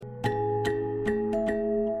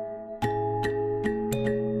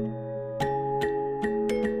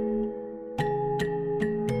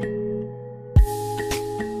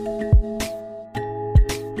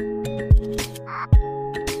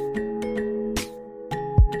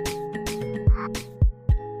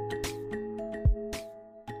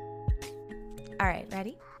All right,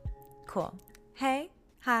 ready? Cool. Hey,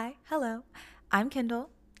 hi, hello. I'm Kendall.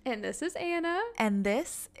 And this is Anna. And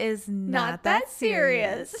this is Not That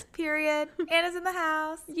Serious. Period. Anna's in the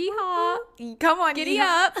house. Yeehaw. Come on, Giddy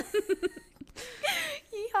yeehaw. up.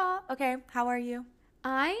 Yeehaw. Okay, how are you?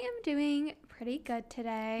 I am doing pretty good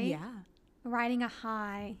today. Yeah. Riding a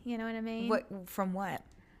high, you know what I mean? What? From what?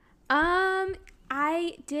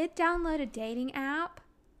 I did download a dating app.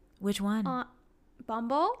 Which one?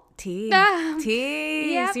 Bumble. T. Yeah.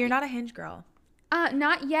 So you're not a Hinge girl.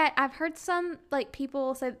 Not yet. I've heard some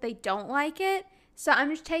people say that they don't like it, so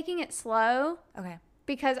I'm just taking it slow. Okay.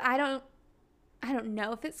 Because I don't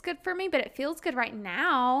know if it's good for me, but it feels good right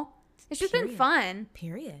now. It's just been fun.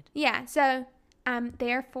 Period. Yeah. So I'm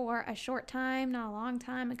there for a short time, not a long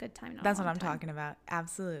time, a good time, not That's a long what I'm time. talking about.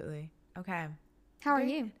 Absolutely. Okay. How are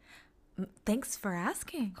you? Thanks for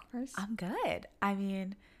asking. Of course. I'm good. I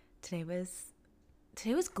mean, today was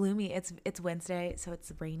gloomy. It's Wednesday, so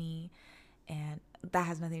it's rainy, and that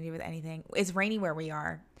has nothing to do with anything. It's rainy where we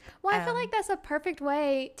are. Well, I feel like that's a perfect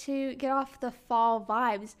way to get off the fall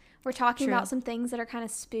vibes. We're talking about some things that are kind of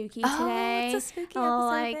spooky today. It's a spooky episode.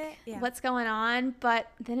 Like what's going on, but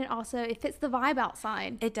then it fits the vibe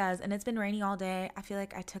outside. It does, and it's been rainy all day. I feel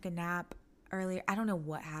like I took a nap earlier. I don't know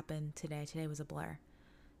what happened today. Today was a blur.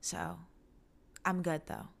 So, I'm good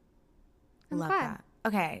though. Love that.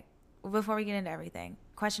 Okay, before we get into everything,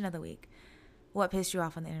 question of the week. What pissed you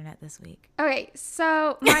off on the internet this week? Okay,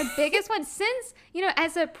 so my biggest one, since,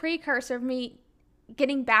 as a precursor of me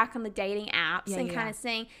getting back on the dating apps and kind of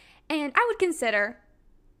saying, and I would consider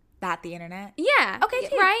that the internet? Yeah. Okay,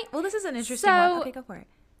 right? Well, this is an interesting one. Okay, go for it.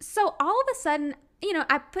 So all of a sudden,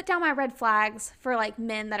 I put down my red flags for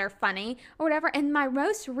men that are funny or whatever. And my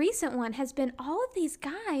most recent one has been all of these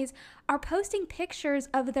guys are posting pictures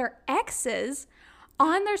of their exes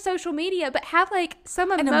on their social media, but have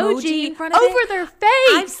some emoji in front of over their face.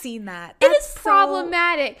 I've seen that. It is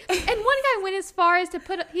problematic. And one guy went as far as to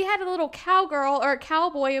he had a little cowgirl or a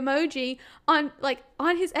cowboy emoji on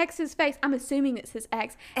his ex's face. I'm assuming it's his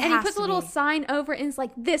ex. And he puts a little sign over it and it's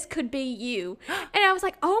like, "This could be you." And I was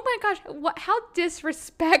like, oh my gosh, how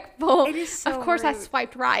disrespectful. It is so Of course, rude. I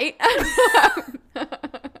swiped right.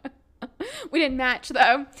 We didn't match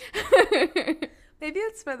though. Maybe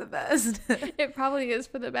it's for the best. It probably is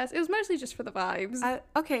for the best. It was mostly just for the vibes.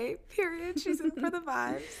 Okay, period. She's in for the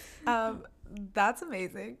vibes. That's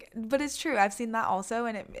amazing. But it's true. I've seen that also,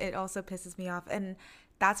 and it also pisses me off. And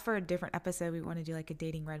that's for a different episode. We want to do a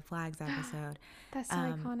dating red flags episode. That's so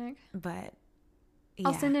iconic. But yeah.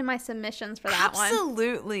 I'll send in my submissions for that one.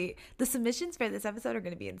 Absolutely. The submissions for this episode are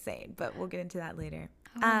going to be insane, but we'll get into that later.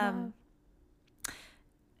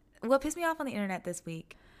 What pissed me off on the internet this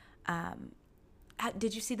week?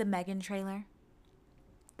 Did you see the Megan trailer?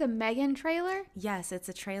 The Megan trailer? Yes, it's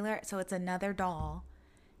a trailer. So it's another doll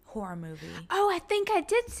horror movie. Oh, I think I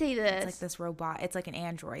did see this. It's this robot. It's an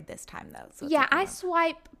android this time, though. So yeah, I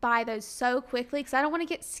swipe by those so quickly because I don't want to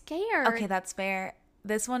get scared. Okay, that's fair.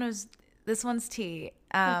 This one's tea.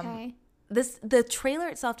 Okay. The trailer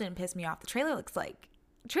itself didn't piss me off. The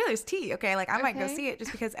trailer's tea. Okay, I might go see it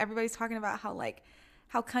just because everybody's talking about how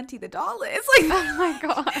cunty the doll is. Oh my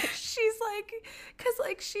gosh.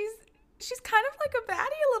 She's kind of like a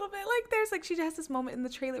baddie a little bit. She has this moment in the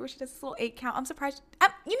trailer where she does this little 8 count. I'm surprised.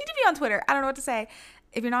 You need to be on Twitter. I don't know what to say.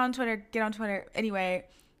 If you're not on Twitter, get on Twitter. Anyway,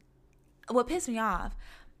 what pissed me off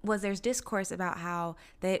was there's discourse about how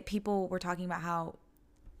people were talking about how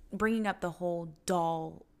bringing up the whole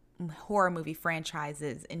doll horror movie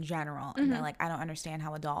franchises in general. And they're like, I don't understand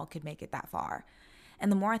how a doll could make it that far.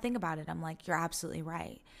 And the more I think about it, I'm like, you're absolutely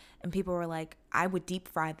right. And people were like, I would deep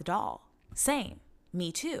fry the doll. Same. Me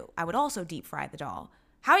too. I would also deep fry the doll.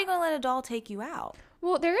 How are you going to let a doll take you out?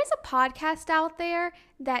 Well, there is a podcast out there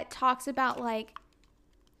that talks about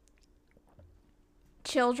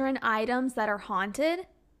children items that are haunted.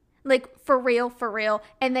 For real.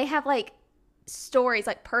 And they have stories,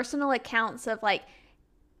 personal accounts of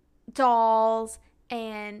dolls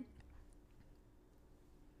and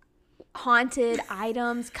haunted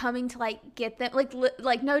items coming to get them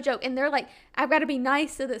no joke, and they're I've got to be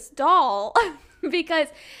nice to this doll because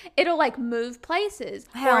it'll move places.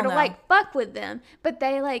 Hell or it'll no. fuck with them, but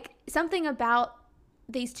they something about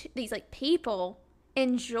these people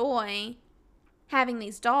enjoy having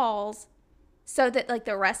these dolls so that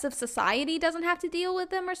the rest of society doesn't have to deal with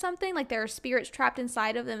them or something. There are spirits trapped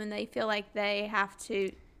inside of them and they feel like they have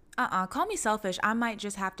to. Call me selfish. I might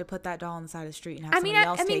just have to put that doll on the side of the street and have somebody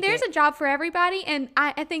else take it. I mean, there's a job for everybody, and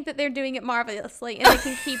I think that they're doing it marvelously, and they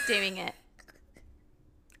can keep doing it.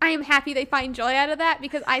 I am happy they find joy out of that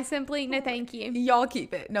because I simply, no thank you. Y'all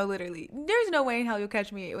keep it. No, literally. There's no way in hell you'll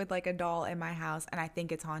catch me with like a doll in my house and I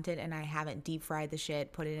think it's haunted and I haven't deep fried the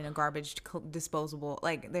shit, put it in a garbage disposable.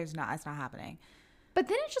 Like, it's not happening. But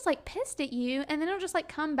then it's just like pissed at you, and then it'll just like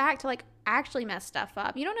come back to like actually mess stuff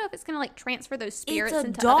up. You don't know if it's gonna like transfer those spirits it's a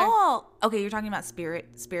into doll. Okay, you're talking about spirit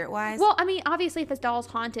wise. Well, I mean, obviously, if a doll's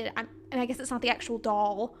haunted, and I guess it's not the actual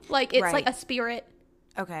doll. Like it's like a spirit.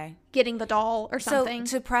 Okay. Getting the doll or something.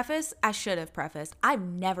 So to preface, I should have prefaced, I've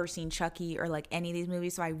never seen Chucky or like any of these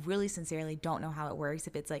movies, so I really sincerely don't know how it works.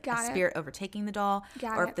 If it's like a spirit overtaking the doll,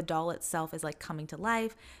 or if the doll itself is like coming to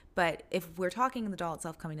life. But if we're talking the doll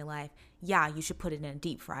itself coming to life, yeah, you should put it in a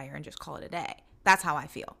deep fryer and just call it a day. That's how I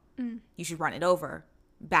feel. You should run it over,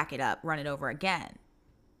 back it up, run it over again,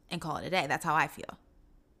 and call it a day. That's how I feel.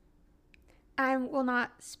 I will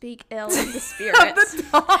not speak ill of the spirits. The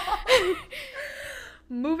doll.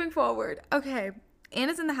 Moving forward. Okay.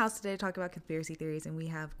 Anna's in the house today to talk about conspiracy theories, and we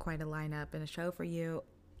have quite a lineup and a show for you.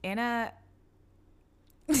 Anna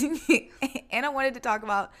wanted to talk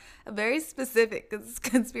about a very specific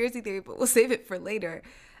conspiracy theory, but we'll save it for later.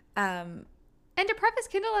 And to preface,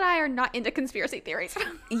 Kendall and I are not into conspiracy theories.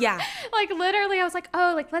 Yeah. Like, literally, I was like,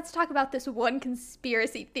 oh, like, let's talk about this one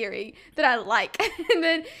conspiracy theory that I like. And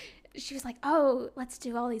then she was like, oh, let's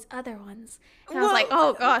do all these other ones. And I was like,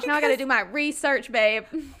 oh, gosh, now I got to do my research, babe.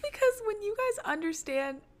 Because when you guys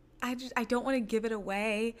understand, I don't want to give it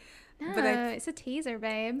away. No, but it's a teaser,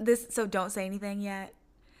 babe. So don't say anything yet.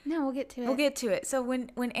 No, we'll get to it. We'll get to it. So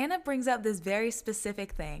when Anna brings up this very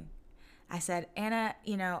specific thing, I said, Anna,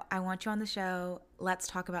 I want you on the show. Let's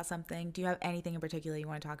talk about something. Do you have anything in particular you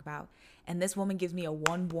want to talk about? And this woman gives me a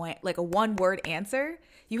one-word answer.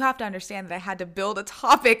 You have to understand that I had to build a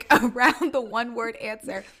topic around the one-word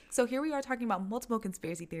answer. So here we are talking about multiple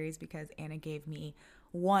conspiracy theories because Anna gave me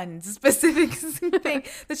one specific thing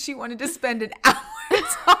that she wanted to spend an hour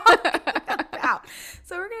talking about.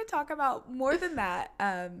 So we're going to talk about more than that.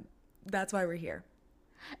 That's why we're here.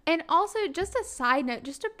 And also, just a side note,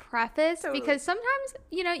 just to preface, because sometimes,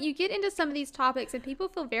 you get into some of these topics and people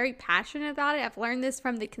feel very passionate about it. I've learned this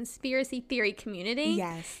from the conspiracy theory community.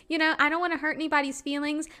 Yes. I don't want to hurt anybody's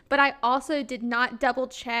feelings, but I also did not double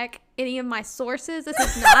check any of my sources. This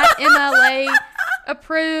is not MLA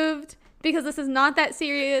approved. Because this is not that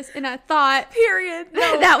serious, and I thought period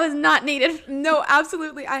no. that was not needed. No,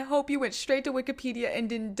 absolutely. I hope you went straight to Wikipedia and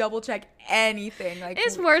didn't double check anything. Like,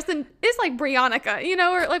 it's worse than it's like Briannica,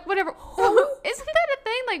 or like whatever. Isn't that a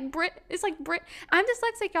thing? Like Brit? It's like Brit. I'm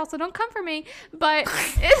dyslexic, y'all, so don't come for me. But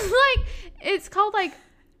it's called like.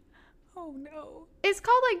 Oh no. It's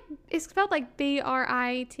spelled like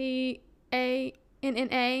BRITANNA.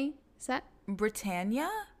 Is that Britannia?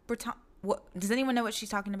 What does anyone know what she's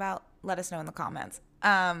talking about? Let us know in the comments.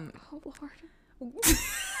 Oh Lord. What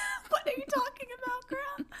are you talking about,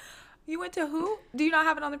 girl? You went to who? Do you not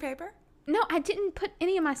have it on the paper? No, I didn't put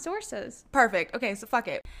any of my sources. Perfect. Okay, so fuck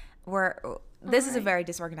it. This is a very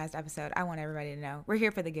disorganized episode. I want everybody to know. We're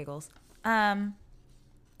here for the giggles.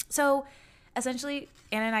 So essentially,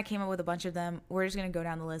 Anna and I came up with a bunch of them. We're just going to go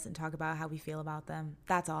down the list and talk about how we feel about them.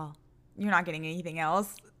 That's all. You're not getting anything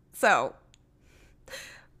else. So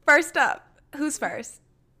first up, who's first?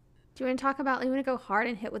 Do you want to go hard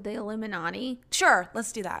and hit with the Illuminati? Sure,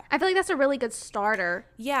 let's do that. I feel like that's a really good starter.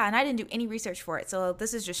 Yeah, and I didn't do any research for it, so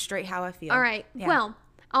this is just straight how I feel. All right. Yeah. Well,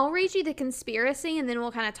 I'll read you the conspiracy and then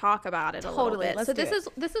we'll kind of talk about it a little bit. Let's so do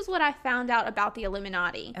this is what I found out about the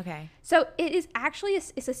Illuminati. Okay. So it is actually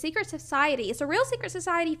it's a secret society. It's a real secret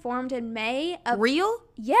society formed in May of Real?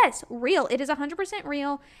 Yes, real. It is 100%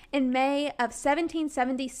 real in May of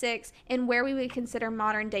 1776 in where we would consider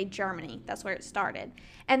modern day Germany. That's where it started.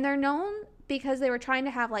 And they're known because they were trying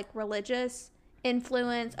to have like religious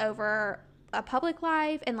influence over a public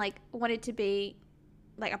life and like wanted to be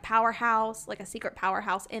like a powerhouse, like a secret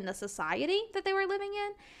powerhouse in the society that they were living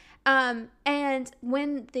in. And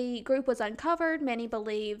when the group was uncovered, many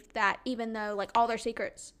believed that even though like all their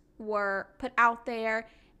secrets were put out there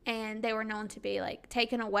and they were known to be like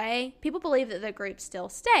taken away, people believe that the group still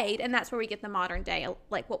stayed. And that's where we get the modern day,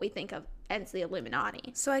 like what we think of as the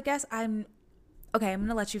Illuminati. So I guess I'm going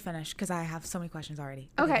to let you finish because I have so many questions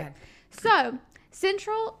already. Okay. So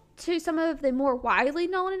central to some of the more widely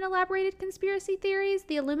known and elaborated conspiracy theories,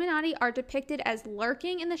 the Illuminati are depicted as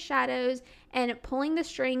lurking in the shadows and pulling the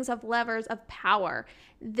strings of levers of power.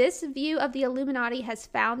 This view of the Illuminati has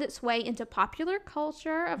found its way into popular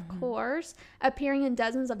culture, of course, appearing in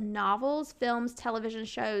dozens of novels, films, television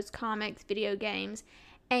shows, comics, video games,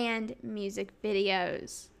 and music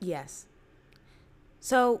videos. Yes.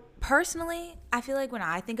 So personally, I feel like when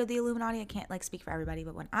I think of the Illuminati, I can't like speak for everybody,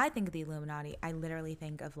 but when I think of the Illuminati, I literally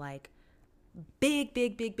think of like big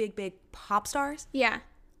pop stars. Yeah.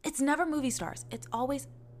 It's never movie stars. It's always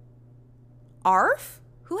Arf?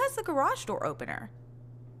 Who has the garage door opener?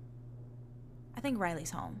 I think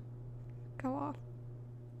Riley's home. Go off.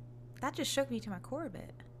 That just shook me to my core a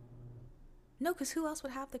bit. No, because who else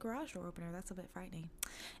would have the garage door opener? That's a bit frightening.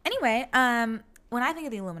 Anyway, when I think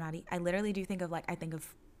of the Illuminati, I literally do think of I think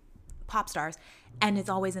of pop stars, and it's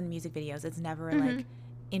always in music videos. It's never like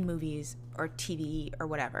in movies or TV or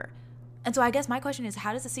whatever. And so I guess my question is,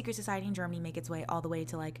 how does a secret society in Germany make its way all the way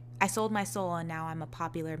to like, I sold my soul and now I'm a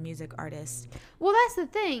popular music artist? Well, that's the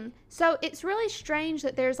thing. So it's really strange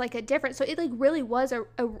that there's like a difference. So it like really was a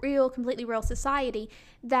real, completely real society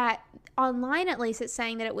that online, at least, it's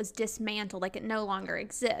saying that it was dismantled, like it no longer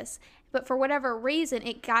exists. But for whatever reason,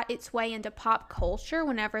 it got its way into pop culture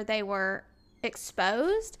whenever they were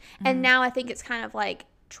exposed. And now I think it's kind of like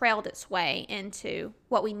trailed its way into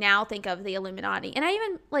what we now think of the Illuminati. And I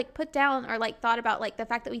even like put down or like thought about like the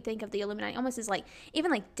fact that we think of the Illuminati almost as like even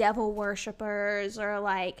like devil worshippers or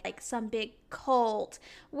like some big cult,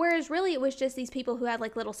 whereas really it was just these people who had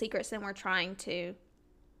like little secrets and were trying to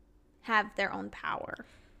have their own power.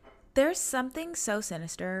 There's something so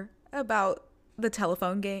sinister about the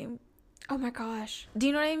telephone game. Oh my gosh. Do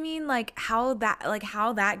you know what I mean? Like how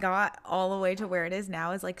that got all the way to where it is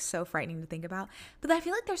now is like so frightening to think about. But I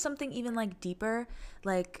feel like there's something even like deeper,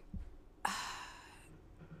 like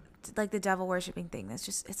the devil worshipping thing.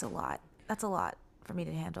 It's a lot. That's a lot for me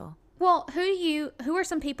to handle. Well, who are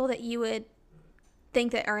some people that you would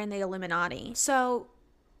think that are in the Illuminati? So,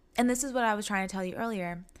 and this is what I was trying to tell you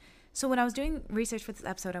earlier. So when I was doing research for this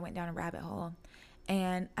episode, I went down a rabbit hole.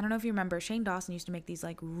 And I don't know if you remember, Shane Dawson used to make these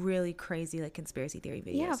like really crazy like conspiracy theory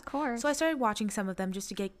videos. Yeah, of course. So I started watching some of them just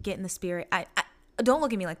to get in the spirit. I don't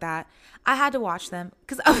look at me like that. I had to watch them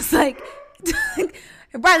because I was like,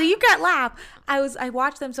 Bradley, you can't laugh. I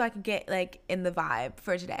watched them so I could get like in the vibe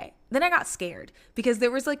for today. Then I got scared because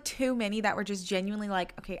there was like too many that were just genuinely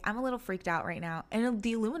like, okay, I'm a little freaked out right now. And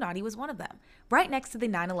the Illuminati was one of them, right next to the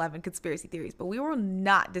 9/11 conspiracy theories. But we will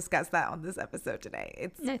not discuss that on this episode today.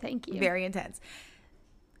 No, thank you. Very intense.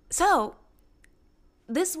 So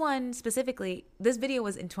this one specifically, this video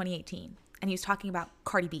was in 2018 and he was talking about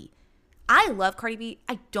Cardi B. I love Cardi B.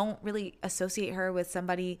 I don't really associate her with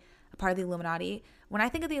somebody a part of the Illuminati. When I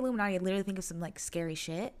think of the Illuminati, I literally think of some like scary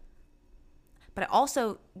shit. But I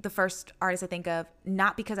also, the first artist I think of,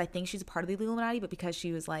 not because I think she's a part of the Illuminati, but because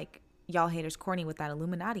she was like, y'all haters corny with that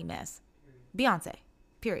Illuminati mess. Beyonce,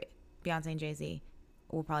 period. Beyonce and Jay-Z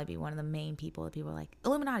will probably be one of the main people that people are like,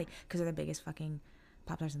 Illuminati, because they're the biggest fucking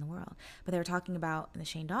pop stars in the world. But they were talking about in the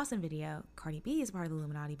Shane Dawson video, Cardi B is part of the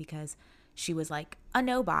Illuminati because she was like a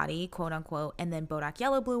nobody, quote unquote, and then Bodak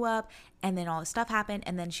Yellow blew up, and then all this stuff happened,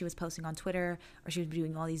 and then she was posting on Twitter, or she was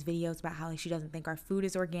doing all these videos about how like she doesn't think our food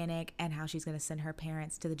is organic, and how she's going to send her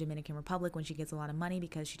parents to the Dominican Republic when she gets a lot of money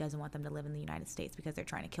because she doesn't want them to live in the United States because they're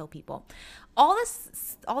trying to kill people. All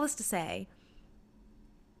this to say,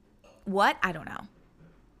 what? I don't know.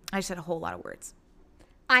 I just said a whole lot of words.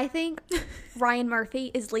 I think Ryan Murphy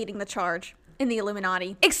is leading the charge in the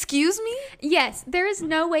Illuminati. Excuse me? Yes, there is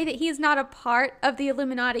no way that he is not a part of the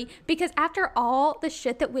Illuminati, because after all the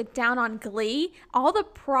shit that went down on Glee, all the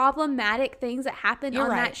problematic things that happened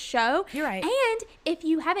that show. You're right. And if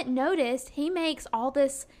you haven't noticed, he makes all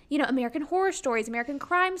this, American Horror Stories, American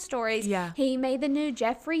Crime Stories. Yeah. He made the new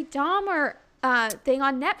Jeffrey Dahmer thing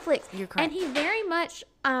on Netflix. You're correct. And he very much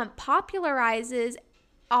popularizes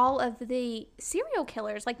all of the serial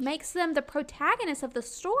killers, like makes them the protagonists of the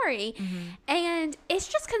story. And it's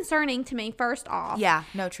just concerning to me, first off. Yeah,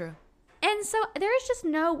 no, true. And so there is just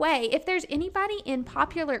no way, if there's anybody in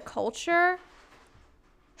popular culture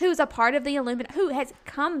who's a part of the Illuminati, who has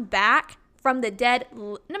come back from the dead,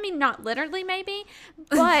 I mean, not literally maybe,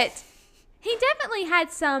 but he definitely had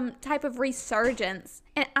some type of resurgence.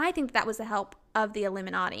 And I think that was the help of the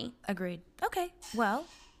Illuminati. Agreed. Okay, well,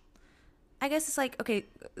 I guess it's like, okay,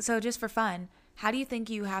 so just for fun, how do you think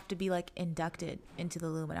you have to be like inducted into the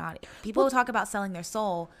Illuminati? People talk about selling their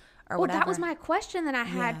soul or whatever. Well, that was my question that I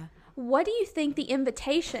had. Yeah. What do you think the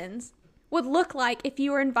invitations would look like if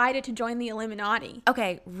you were invited to join the Illuminati?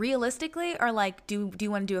 Okay, realistically, or like, do you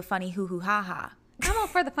want to do a funny hoo-hoo ha-ha? I'm all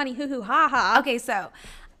for the funny hoo-hoo ha-ha. Okay, so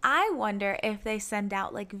I wonder if they send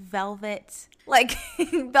out like velvet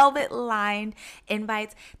lined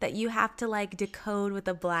invites that you have to like decode with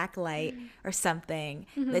a black light or something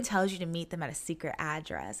that tells you to meet them at a secret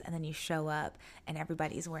address, and then you show up and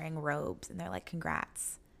everybody's wearing robes and they're like,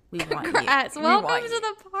 congrats, we want you. Welcome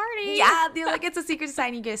to the party. Yeah, they're like, it's a secret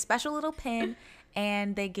society. You get a special little pin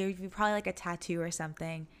and they give you probably like a tattoo or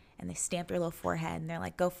something, and they stamp their little forehead, and they're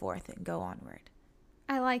like, go forth and go onward.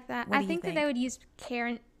 I like that. I think that they would use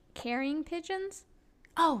carrying pigeons.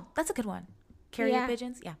 Oh, that's a good one. Carrier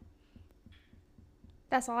pigeons? Yeah.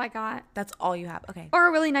 That's all I got. That's all you have? Okay. Or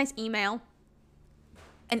a really nice email.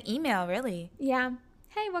 An email, really? Yeah.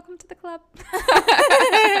 Hey, welcome to the club.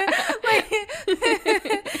 Like,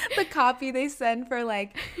 the copy they send for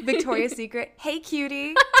like Victoria's Secret. Hey,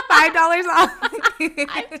 cutie, $5 off.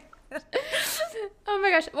 Oh my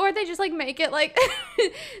gosh. Or they just like make it like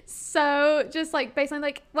so just like basically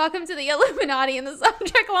like welcome to the Illuminati in the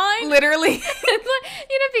subject line. Literally. It's like,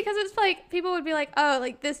 you know, because it's like people would be like, oh,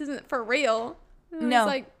 like this isn't for real. No. It's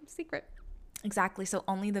like secret. Exactly. So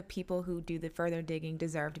only the people who do the further digging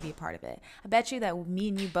deserve to be a part of it. I bet you that me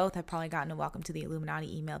and you both have probably gotten a welcome to the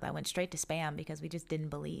Illuminati email that went straight to spam because we just didn't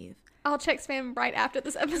believe. I'll check spam right after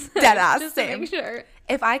this episode. Deadass. Just same. to make sure.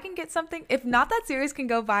 If I can get something, if Not That Serious can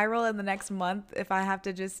go viral in the next month, if I have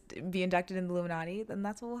to just be inducted in the Illuminati, then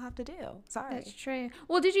that's what we'll have to do. Sorry. That's true.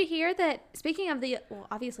 Well, did you hear that,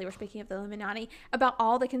 obviously we're speaking of the Illuminati, about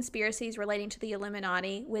all the conspiracies relating to the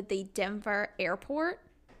Illuminati with the Denver airport?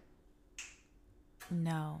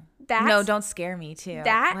 No. No, don't scare me too.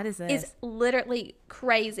 What is this? Is literally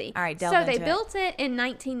crazy. All right, delve into it. So they built it in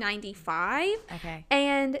 1995. Okay.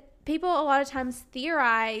 And people a lot of times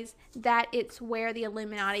theorize that it's where the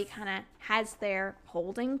Illuminati kind of has their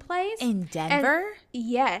holding place. In Denver? And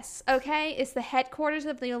yes. Okay. It's the headquarters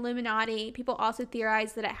of the Illuminati. People also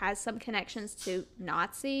theorize that it has some connections to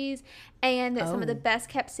Nazis and that some of the best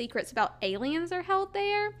kept secrets about aliens are held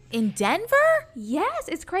there. In Denver? Yes.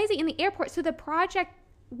 It's crazy. In the airport. So the project,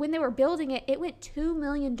 when they were building it, it went $2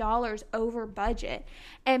 million over budget.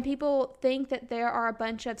 And people think that there are a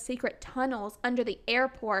bunch of secret tunnels under the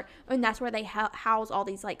airport, and that's where they house all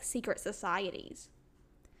these like secret societies.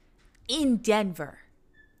 In Denver.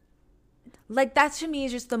 Like, that to me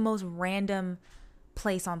is just the most random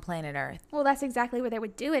place on planet Earth. Well, that's exactly where they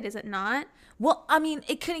would do it, is it not? Well, I mean,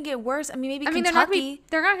 it couldn't get worse. I mean, maybe Kentucky.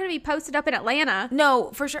 They're not going to be posted up in Atlanta.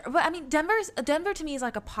 No, for sure. But I mean, Denver to me is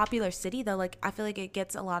like a popular city, though. Like, I feel like it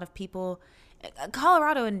gets a lot of people.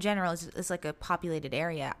 Colorado in general is like a populated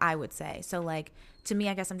area, I would say. So, like, to me,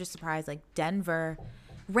 I guess I'm just surprised. Like, Denver,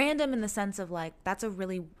 random in the sense of like, that's a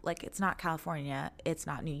really, like, it's not California, it's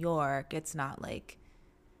not New York, it's not like,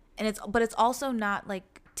 but it's also not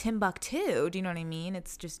like Timbuktu. Do you know what I mean?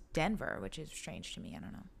 It's just Denver, which is strange to me. I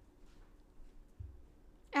don't know.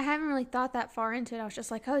 I haven't really thought that far into it. I was just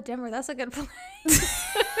like, oh, Denver, that's a good place.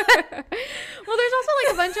 Well, there's also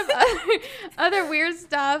like a bunch of other weird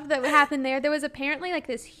stuff that happened there. There was apparently like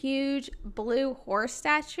this huge blue horse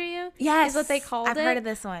statue. Yes. Is what they called it. I've heard of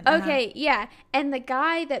this one. Okay, yeah. And the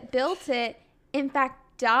guy that built it, in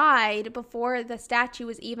fact, died before the statue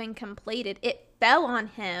was even completed. It fell on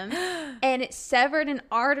him and it severed an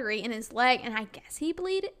artery in his leg, and I guess he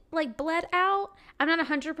bled out. I'm not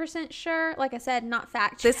 100% sure. Like I said, not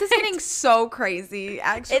fact checked. This is getting so crazy,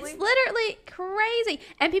 actually. It's literally crazy.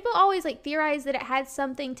 And people always like theorize that it had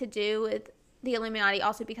something to do with the Illuminati,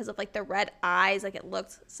 also because of like the red eyes, like it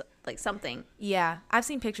looked like something. Yeah, I've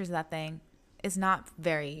seen pictures of that thing. It's not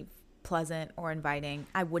very pleasant or inviting.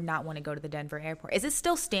 I would not want to go to the Denver airport. Is it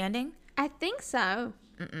still standing? I think so.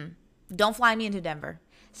 Don't fly me into Denver.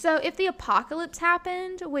 So if the apocalypse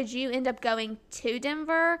happened, would you end up going to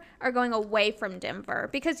Denver or going away from Denver?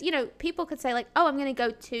 Because, you know, people could say like, oh, I'm going to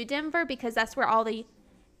go to Denver because that's where all the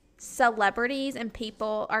celebrities and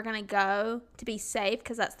people are going to go to be safe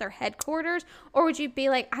because that's their headquarters. Or would you be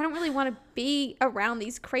like, I don't really want to be around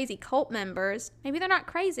these crazy cult members. Maybe they're not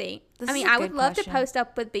crazy. I would love to post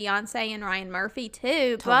up with Beyonce and Ryan Murphy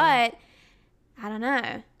too, but I don't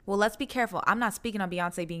know. Well, let's be careful. I'm not speaking on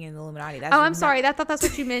Beyonce being in the Illuminati. I'm sorry. I thought that's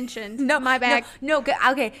what you mentioned. No, my bad. No.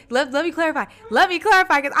 Okay. Let me clarify. Because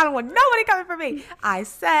I don't want nobody coming for me. I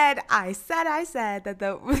said that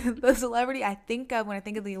the celebrity I think of when I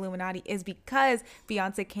think of the Illuminati is because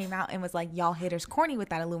Beyonce came out and was like, y'all haters corny with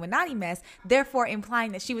that Illuminati mess, therefore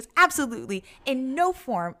implying that she was absolutely in no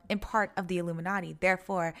form in part of the Illuminati.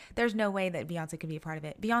 Therefore, there's no way that Beyonce could be a part of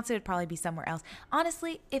it. Beyonce would probably be somewhere else.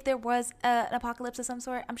 Honestly, if there was an apocalypse of some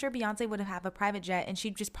sort, I'm sure Beyonce would have a private jet and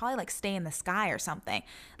she'd just probably like stay in the sky or something.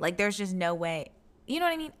 Like, there's just no way. You know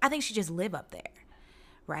what I mean? I think she'd just live up there,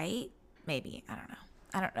 right? Maybe.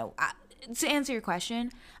 I don't know. To answer your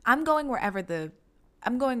question, I'm going wherever the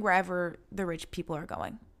rich people are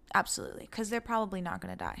going. Absolutely. Because they're probably not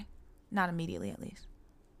going to die. Not immediately, at least.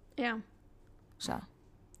 Yeah. So.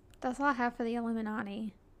 That's all I have for the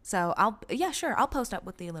Illuminati. So, I'll post up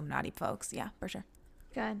with the Illuminati folks. Yeah, for sure.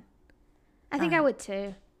 Good. I think I would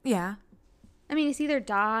too. Yeah. I mean, it's either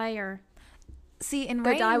die or... See, in Go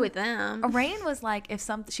Rain, die with them. Rain was like,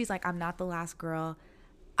 she's like, I'm not the last girl.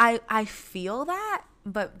 I feel that,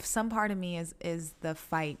 but some part of me is the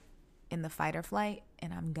fight in the fight or flight,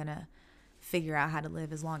 and I'm gonna figure out how to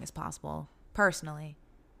live as long as possible personally.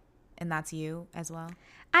 And that's you as well.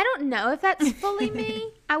 I don't know if that's fully me.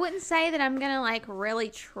 I wouldn't say that I'm gonna like really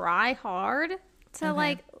try hard to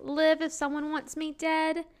like live if someone wants me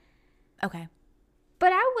dead. Okay.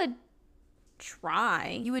 But I would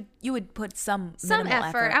try. You would put some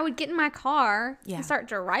effort. I would get in my car and start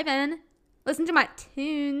driving. Listen to my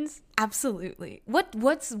tunes. Absolutely.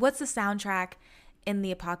 What's the soundtrack in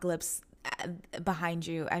the apocalypse behind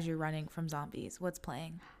you as you're running from zombies? What's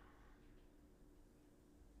playing?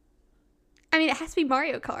 I mean, it has to be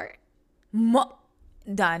Mario Kart.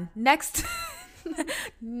 Done. Next.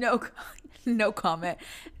 No comment.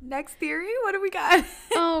 Next theory. What do we got?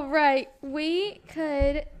 All right. We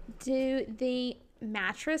could do the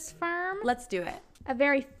mattress firm. Let's do it. A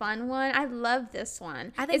very fun one. I love this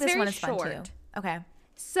one. I think this one is fun too. Okay.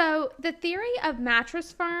 So the theory of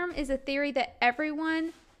mattress firm is a theory that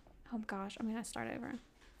everyone... Oh gosh, I'm going to start over.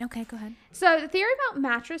 Okay, go ahead. So the theory about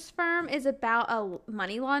mattress firm is about a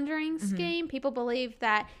money laundering scheme. People believe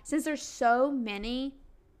that since there's so many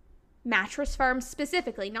mattress firms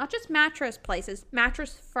specifically, not just mattress places,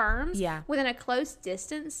 mattress firms within a close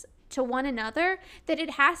distance to one another, that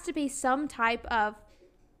it has to be some type of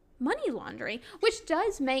money laundering, which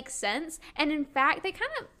does make sense. And in fact, they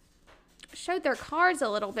kind of showed their cards a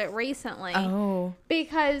little bit recently. Oh.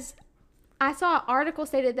 Because I saw an article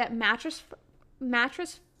stated that mattress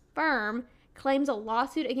firm claims a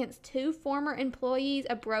lawsuit against 2 former employees,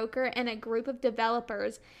 a broker, and a group of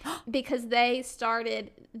developers because they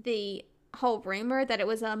started the whole rumor that it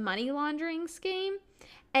was a money laundering scheme.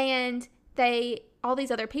 And all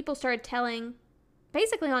these other people started telling,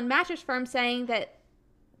 basically on mattress firms, saying that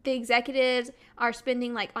the executives are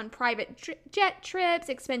spending like on private jet trips,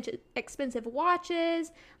 expensive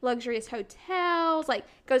watches, luxurious hotels, like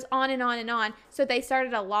goes on and on and on. So they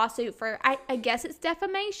started a lawsuit for, I guess it's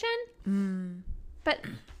defamation. But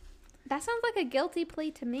that sounds like a guilty plea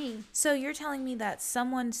to me. So you're telling me that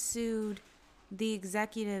someone sued the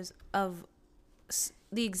executives of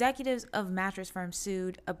mattress firms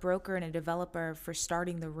sued a broker and a developer for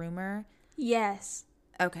starting the rumor? Yes.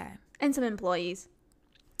 Okay. And some employees.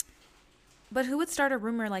 But who would start a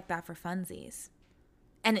rumor like that for funsies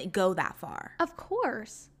and it go that far? Of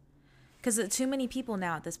course. Because too many people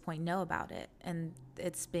now at this point know about it, and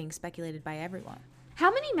it's being speculated by everyone.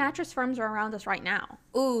 How many mattress firms are around us right now?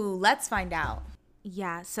 Ooh, let's find out.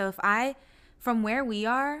 Yeah, so from where we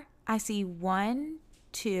are, I see 1,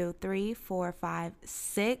 2, 3, 4, 5,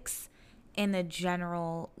 6 in the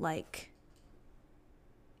general, like...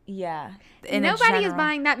 Yeah. Nobody is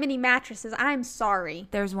buying that many mattresses. I'm sorry.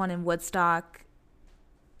 There's one in Woodstock.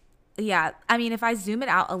 Yeah. I mean, if I zoom it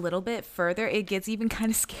out a little bit further, it gets even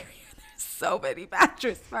kind of scarier. There's so many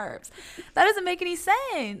mattress firms. That doesn't make any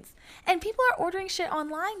sense. And people are ordering shit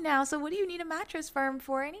online now. So what do you need a mattress firm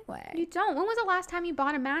for anyway? You don't. When was the last time you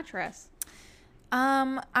bought a mattress?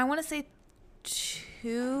 I want to say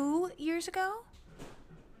 2 years ago.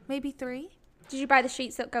 Maybe 3. Did you buy the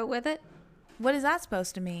sheets that go with it? What is that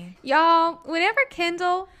supposed to mean? Y'all, whenever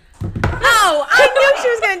Kendall... Oh, I knew she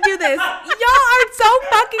was going to do this. Y'all are so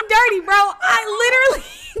fucking dirty, bro.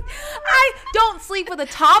 I don't sleep with a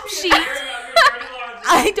top sheet.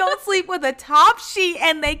 I don't sleep with a top sheet,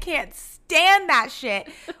 and they can't stand that shit.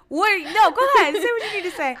 No, go ahead. Say what you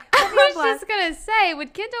need to say. I was just going to say, when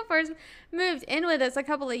Kendall first moved in with us a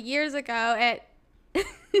couple of years ago at...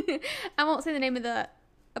 I won't say the name of the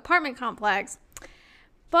apartment complex.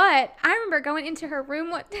 But I remember going into her room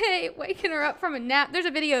one day, waking her up from a nap. There's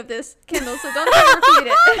a video of this, Kendall, so don't try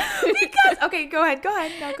to repeat it. Okay, go ahead. No, go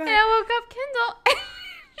ahead. And I woke up Kendall, and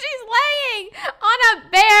she's laying on a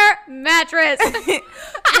bare mattress.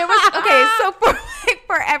 So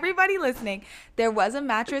for everybody listening, there was a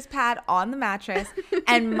mattress pad on the mattress,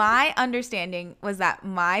 and my understanding was that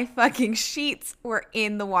my fucking sheets were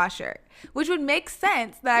in the washer, which would make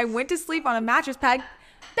sense that I went to sleep on a mattress pad.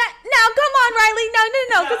 Now, come on, Riley.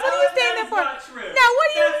 No. Because what are you saying there for? That's not true. Now, what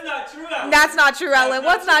are you? That's not true, Ellen. That's not true, Ellen.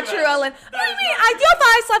 What's not true, Ellen? What do you mean? You thought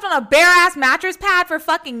I slept on a bare-ass mattress pad for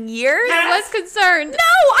fucking years? I was concerned. No,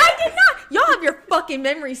 I did not. Y'all have your fucking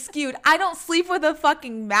memory skewed. I don't sleep with a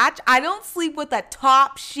fucking I don't sleep with a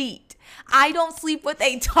top sheet. I don't sleep with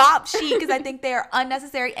a top sheet because I think they are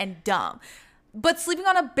unnecessary and dumb. But sleeping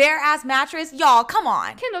on a bare-ass mattress, y'all, come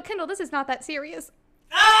on. Kendall, this is not that serious.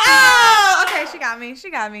 Oh, okay, she got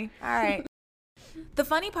me. All right. The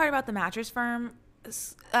funny part about the mattress firm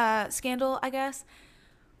scandal, I guess.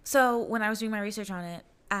 So when I was doing my research on it,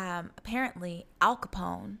 apparently Al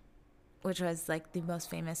Capone, which was like the most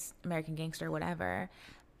famous American gangster, whatever,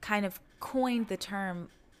 kind of coined the term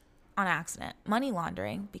on accident, money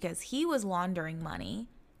laundering, because he was laundering money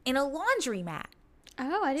in a laundromat.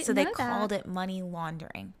 Oh, I didn't know that. So they called it money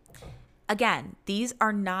laundering. Again, these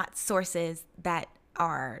are not sources that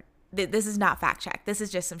are, this is not fact check. This is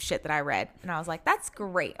just some shit that I read. And I was like, that's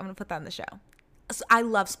great. I'm going to put that on the show. So I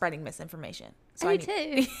love spreading misinformation. So I do too.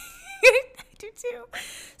 I do too.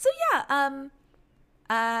 So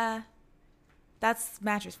yeah, that's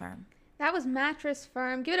Mattress Firm. That was Mattress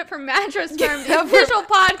Firm. Give it up for Mattress Firm, the official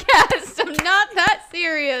podcast. I'm not that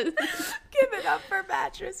serious. Give it up for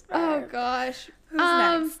Mattress Firm. Oh, gosh. Who's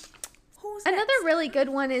next? Another really good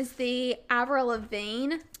one is the Avril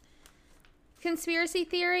Lavigne conspiracy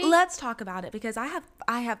theory. Let's talk about it, because I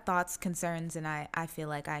have thoughts, concerns, and I feel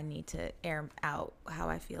like I need to air out how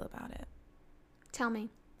I feel about it. Tell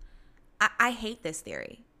me. I hate this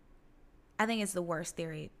theory. I think it's the worst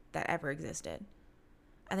theory that ever existed.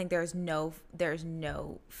 I think there's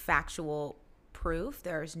no factual proof.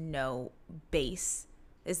 There's no base.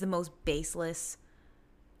 It's the most baseless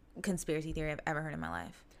conspiracy theory I've ever heard in my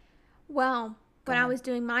life. Well, when I was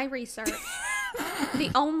doing my research,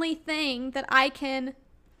 the only thing that I can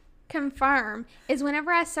confirm is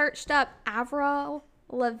whenever I searched up Avril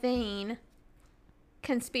Lavigne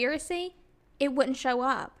conspiracy, it wouldn't show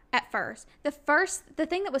up at first. The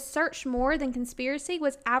thing that was searched more than conspiracy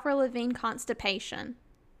was Avril Lavigne constipation.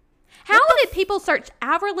 How did people search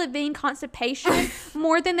Avril Lavigne constipation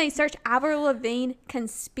more than they search Avril Lavigne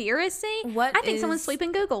conspiracy? I think someone's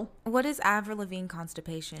sleeping Google. What is Avril Lavigne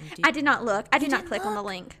constipation? I did not look. I did not click on the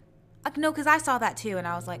link. No, because I saw that too, and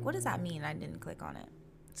I was like, what does that mean? I didn't click on it.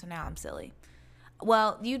 So now I'm silly.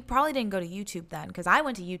 Well, you probably didn't go to YouTube then, because I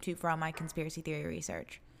went to YouTube for all my conspiracy theory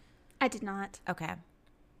research. I did not. Okay.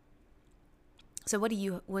 So what do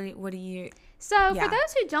you So for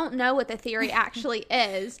those who don't know what the theory actually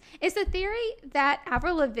is the theory that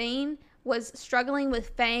Avril Lavigne was struggling with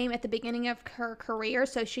fame at the beginning of her career,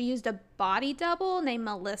 so she used a body double named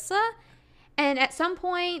Melissa, and at some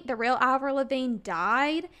point the real Avril Lavigne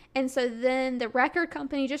died, and so then the record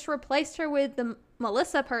company just replaced her with the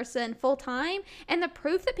Melissa person full time, and the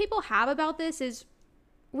proof that people have about this is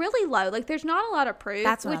really low. Like, there's not a lot of proof.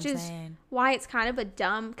 That's what which I'm is saying. Why it's kind of a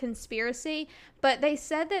dumb conspiracy. But they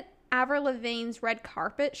said that Avril Lavigne's red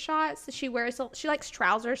carpet shots, she likes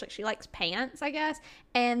trousers, like she likes pants, I guess.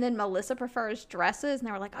 And then Melissa prefers dresses, and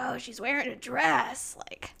they were like, oh, she's wearing a dress.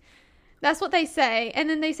 Like, that's what they say. And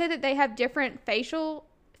then they say that they have different facial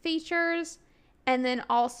features. And then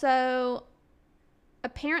also,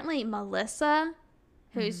 apparently Melissa,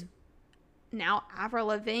 who's now Avril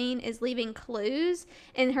Lavigne, is leaving clues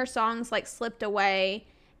in her songs like Slipped Away,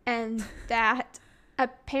 and that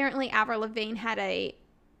apparently Avril Lavigne had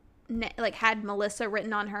had Melissa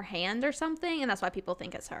written on her hand or something, and that's why people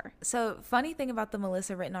think it's her. So funny thing about the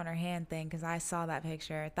Melissa written on her hand thing, because I saw that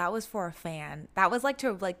picture, that was for a fan. That was like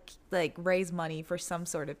to like raise money for some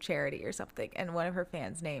sort of charity or something, and one of her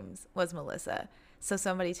fans' names was Melissa. So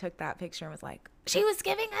somebody took that picture and was like, she was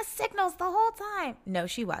giving us signals the whole time. No,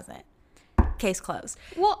 she wasn't. Case closed.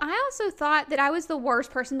 Well, I also thought that I was the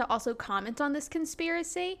worst person to also comment on this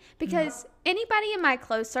conspiracy, because anybody in my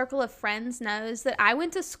close circle of friends knows that I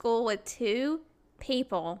went to school with two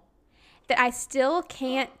people that I still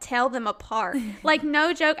can't tell them apart. Like,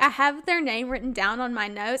 no joke, I have their name written down on my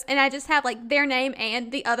notes, and I just have like their name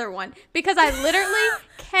and the other one, because I literally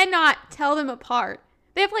cannot tell them apart.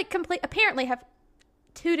 They have apparently have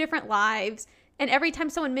two different lives, and every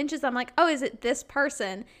time someone mentions them, I'm like, oh, is it this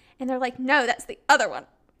person? And they're like, no, that's the other one.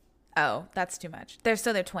 Oh, that's too much. They're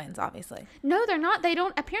twins, obviously. No, they're not. They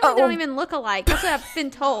don't. Apparently, they don't even look alike. That's what I've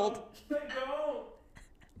been told. They don't.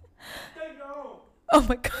 They don't. Oh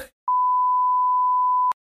my God.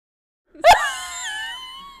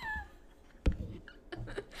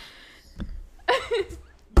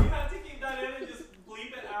 You have to keep that in and just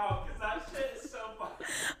bleep it out, because that shit is so funny.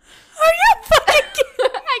 Are you fucking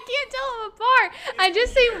I can't tell them apart. I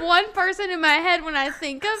just see one person in my head when I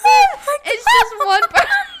think of it. It's just one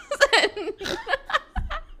person.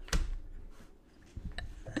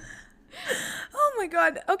 Oh my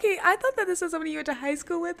God. Okay, I thought that this was somebody you went to high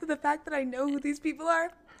school with, and the fact that I know who these people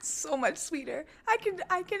are, so much sweeter. I can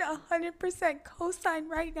 100% co-sign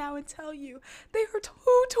right now and tell you they are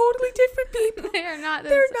two totally different people. They are not.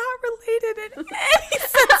 They're not related in any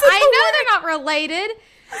sense of I know the they're not related.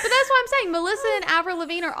 But that's what I'm saying. Melissa and Avril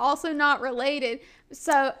Lavigne are also not related.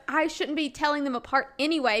 So I shouldn't be telling them apart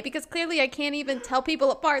anyway, because clearly I can't even tell people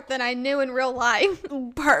apart that I knew in real life.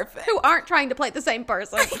 Perfect. Who aren't trying to play the same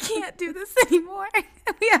person. I can't do this anymore.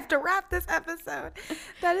 We have to wrap this episode.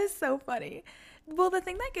 That is so funny. Well, the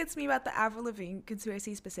thing that gets me about the Avril Lavigne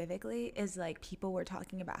conspiracy specifically is, like, people were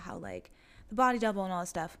talking about how, like, the body double and all this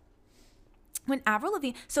stuff. When Avril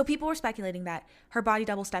Lavigne, so people were speculating that her body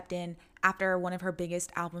double stepped in after one of her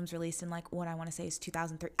biggest albums released in, like, what I want to say is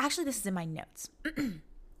 2003. Actually, this is in my notes.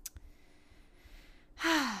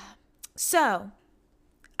 So,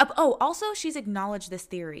 also she's acknowledged this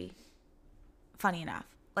theory. Funny enough,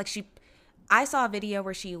 like, I saw a video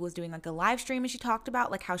where she was doing, like, a live stream and she talked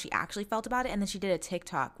about, like, how she actually felt about it. And then she did a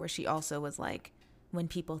TikTok where she also was like, when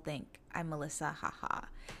people think I'm Melissa, haha.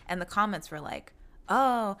 And the comments were like,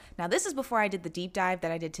 oh, now this is before I did the deep dive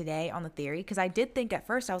that I did today on the theory, because I did think at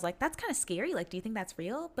first, I was like, that's kind of scary. Like, do you think that's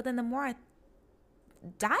real? But then the more I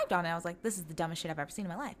dived on it, I was like, this is the dumbest shit I've ever seen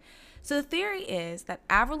in my life. So the theory is that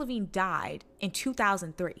Avril Lavigne died in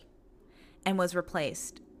 2003 and was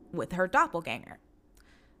replaced with her doppelganger.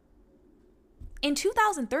 In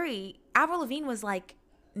 2003, Avril Lavigne was, like,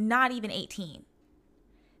 not even 18.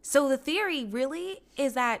 So the theory really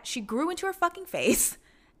is that she grew into her fucking face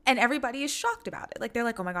and everybody is shocked about it. Like, they're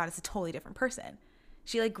like, oh my God, it's a totally different person.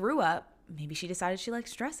 She, like, grew up. Maybe she decided she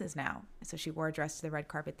likes dresses now. So she wore a dress to the red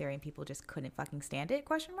carpet theory and people just couldn't fucking stand it, ?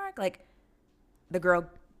 Like, the girl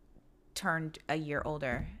turned a year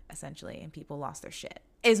older, essentially, and people lost their shit,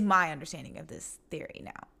 is my understanding of this theory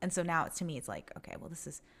now. And so now, to me, it's like, okay, well, this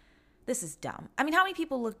is dumb. I mean, how many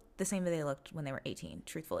people look the same way they looked when they were 18,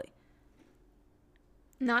 truthfully?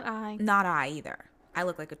 Not I. Not I either. I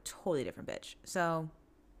look like a totally different bitch. So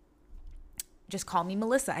just call me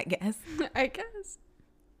Melissa, I guess. I guess.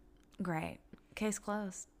 Great. Case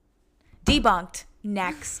closed. Debunked.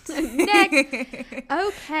 Next.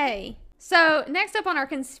 Okay. So next up on our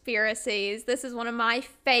conspiracies, this is one of my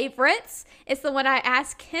favorites. It's the one I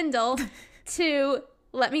asked Kendall to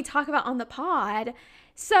let me talk about on the pod.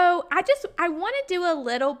 So I want to do a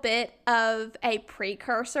little bit of a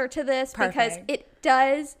precursor to this. Perfect. Because it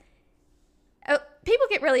does. People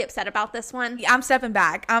get really upset about this one. Yeah, I'm stepping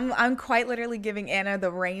back. I'm quite literally giving Anna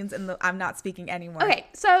the reins and I'm not speaking anymore. Okay,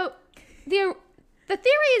 so the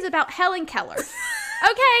theory is about Helen Keller.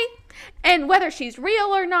 Okay? And whether she's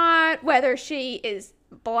real or not, whether she is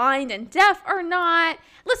blind and deaf or not.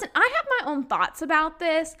 Listen, I have my own thoughts about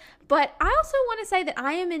this, but I also want to say that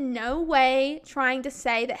I am in no way trying to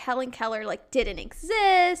say that Helen Keller, like, didn't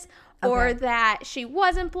exist or that she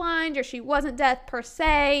wasn't blind or she wasn't deaf per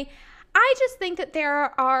se. I just think that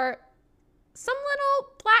there are some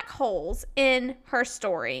little black holes in her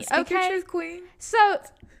story. Speak your truth, queen. So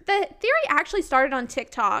the theory actually started on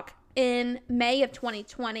TikTok in May of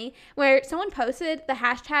 2020, where someone posted the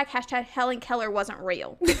hashtag Helen Keller wasn't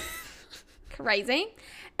real. Crazy.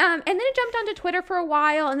 And then it jumped onto Twitter for a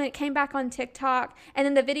while, and then it came back on TikTok, and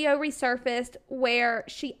then the video resurfaced where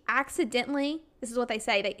she accidentally, this is what they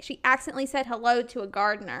say, that she accidentally said hello to a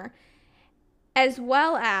gardener, as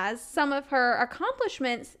well as some of her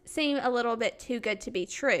accomplishments seem a little bit too good to be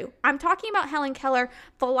true. I'm talking about Helen Keller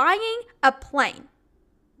flying a plane.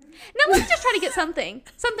 Now let's just try to get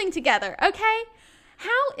something together, okay? How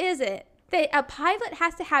is it that a pilot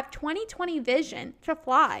has to have 20/20 vision to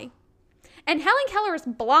fly? And Helen Keller is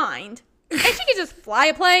blind, and she can just fly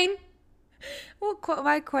a plane? Well,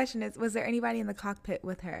 my question is, was there anybody in the cockpit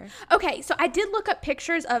with her? Okay, so I did look up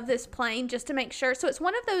pictures of this plane just to make sure. So it's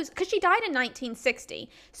one of those, because she died in 1960.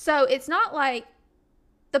 So it's not like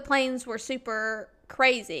the planes were super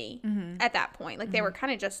crazy at that point. Like, they were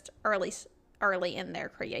kind of just early in their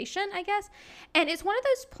creation, I guess. And it's one of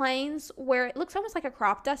those planes where it looks almost like a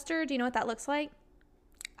crop duster. Do you know what that looks like?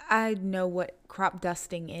 I know what crop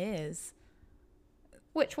dusting is.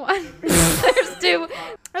 Which one? There's two.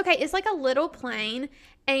 Okay, it's like a little plane,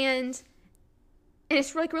 and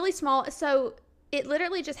it's like really small. So it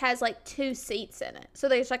literally just has like 2 seats in it. So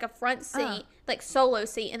there's like a front seat, like solo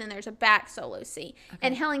seat, and then there's a back solo seat. Okay.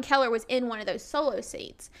 And Helen Keller was in one of those solo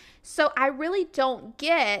seats. So I really don't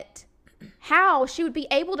get how she would be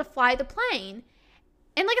able to fly the plane.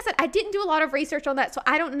 And like I said, I didn't do a lot of research on that, so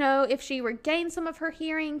I don't know if she regained some of her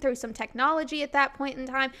hearing through some technology at that point in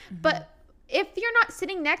time. But if you're not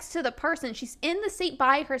sitting next to the person, she's in the seat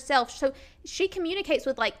by herself, so she communicates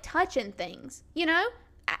with, like, touch and things, you know?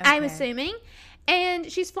 I'm assuming.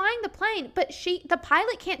 And she's flying the plane, but the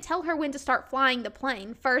pilot can't tell her when to start flying the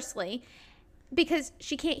plane, firstly. because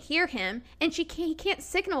she can't hear him, and he can't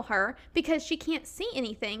signal her because she can't see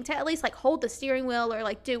anything to at least like hold the steering wheel or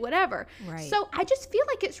like do whatever. Right. So I just feel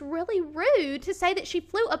like it's really rude to say that she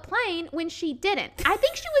flew a plane when she didn't. I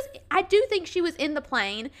do think she was in the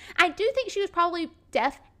plane. I do think she was probably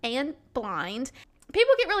deaf and blind.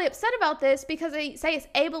 People get really upset about this because they say it's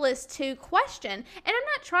ableist to question. And I'm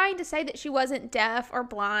not trying to say that she wasn't deaf or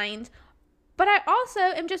blind, but I also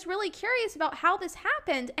am just really curious about how this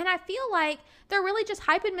happened. And I feel like they're really just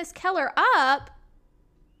hyping Miss Keller up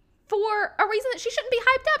for a reason that she shouldn't be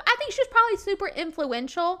hyped up. I think she's probably super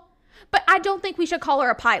influential, but I don't think we should call her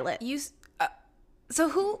a pilot. So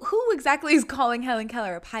who exactly is calling Helen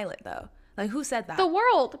Keller a pilot, though? Like, who said that? The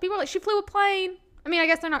world. People are like, she flew a plane. I mean, I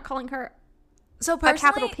guess they're not calling her a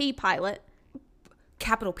capital P pilot.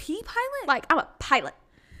 Capital P pilot? Like, I'm a pilot.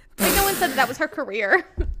 Like, no one said that was her career.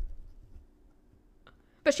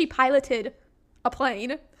 But she piloted a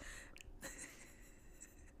plane.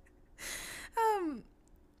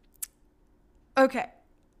 Okay.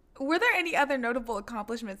 Were there any other notable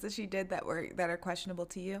accomplishments that she did that are questionable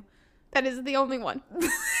to you? That is the only one.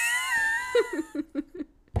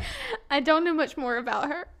 I don't know much more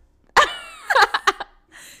about her.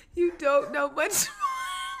 You don't know much more.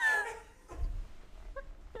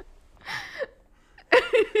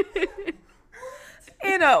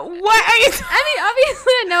 Anna, what are you I mean,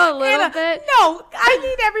 obviously I know a little bit. No, I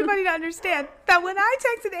need everybody to understand that when I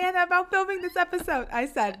texted Anna about filming this episode, I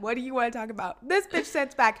said, what do you want to talk about? This bitch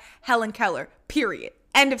sends back Helen Keller, period.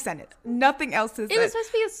 End of sentence. Nothing else is It was supposed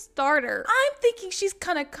to be a starter. I'm thinking she's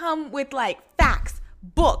gonna come with like facts,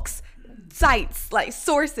 books, sites, like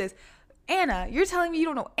sources. Anna, you're telling me you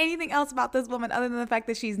don't know anything else about this woman other than the fact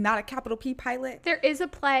that she's not a capital P pilot? There is a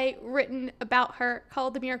play written about her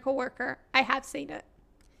called The Miracle Worker. I have seen it.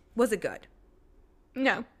 Was it good?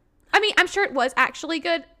 No. I mean, I'm sure it was actually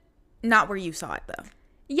good. Not where you saw it, though.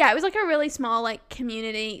 Yeah, it was like a really small, like,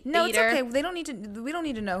 community No, theater. it's okay. We don't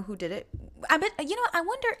need to know who did it. I bet, I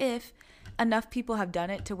wonder if enough people have done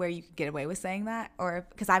it to where you could get away with saying that, or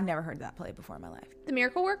because I've never heard that play before in my life. The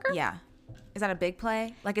Miracle Worker? Yeah. Is that a big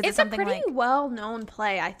play? Like, is It's it something a pretty well-known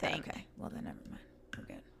play, I think. Okay. Well, then never mind. We're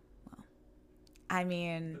good. Well, I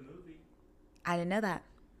mean, I didn't know that.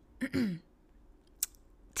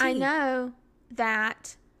 I know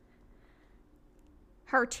that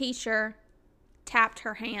her teacher tapped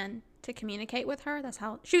her hand to communicate with her. That's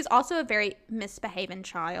how she was also a very misbehaving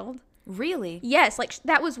child. Really? Yes, like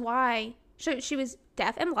that was why she was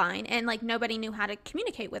deaf and blind, and like nobody knew how to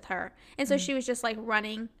communicate with her, and so she was just like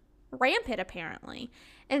running rampant apparently.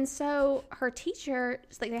 And so her teacher,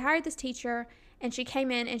 like they hired this teacher, and she came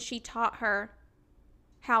in and she taught her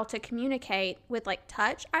how to communicate with like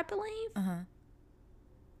touch, I believe.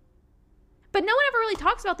 But no one ever really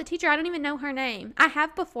talks about the teacher. I don't even know her name. I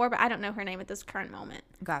have before, but I don't know her name at this current moment.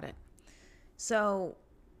 Got it. So,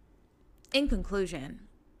 in conclusion,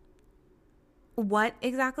 what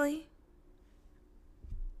exactly?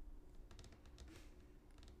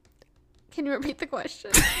 Can you repeat the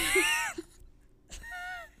question?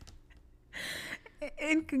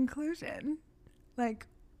 In conclusion, like,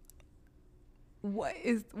 what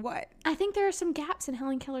is what? I think there are some gaps in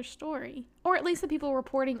Helen Keller's story, or at least the people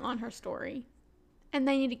reporting on her story, and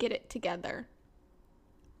they need to get it together.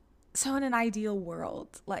 So in an ideal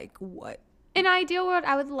world, like what? In an ideal world,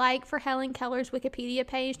 I would like for Helen Keller's Wikipedia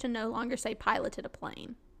page to no longer say piloted a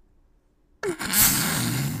plane.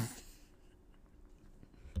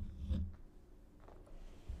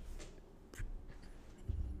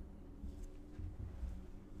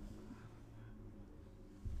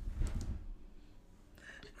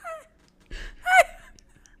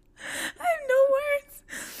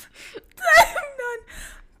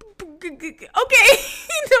 Okay,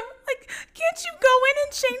 like, can't you go in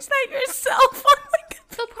and change that yourself?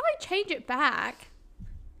 They'll probably change it back.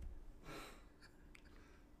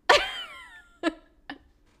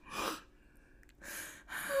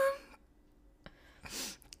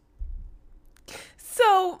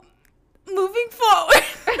 So, moving forward,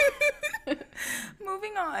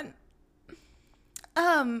 moving on.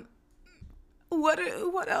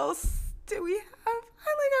 What else do we have?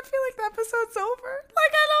 I feel like the episode's over.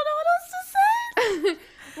 Like, I don't know what else to say.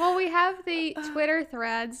 Well, we have the Twitter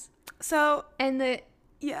threads. So, and the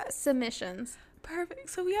submissions. Perfect.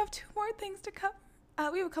 So we have two more things to cover.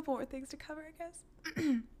 We have a couple more things to cover, I guess.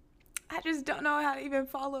 I just don't know how to even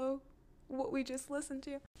follow what we just listened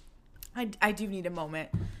to. I do need a moment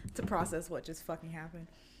to process what just fucking happened.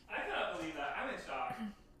 I cannot believe that. I'm in shock.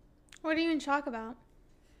 What are you in shock about?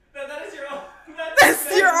 That is your own.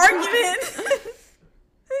 That's your argument.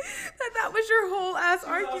 that was your whole ass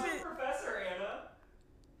argument. Also a professor, Anna.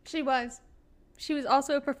 She was. She was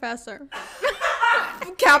also a professor.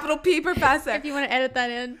 Capital P professor. If you want to edit that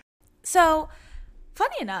in. So,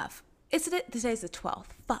 funny enough, today's the 12th.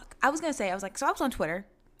 Fuck. I was on Twitter,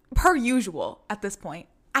 per usual at this point.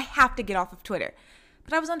 I have to get off of Twitter.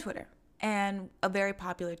 But I was on Twitter, and a very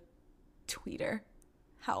popular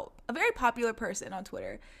a very popular person on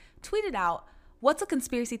Twitter tweeted out, "What's a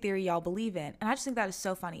conspiracy theory y'all believe in?" And I just think that is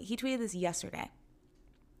so funny. He tweeted this yesterday,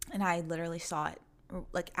 and I literally saw it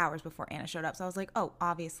like hours before Anna showed up. So I was like, oh,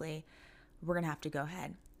 obviously, we're going to have to go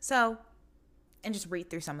ahead. So, and just read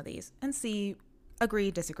through some of these and see, agree,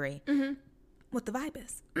 disagree, what the vibe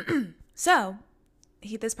is. So,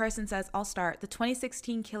 this person says, I'll start. The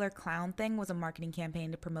 2016 killer clown thing was a marketing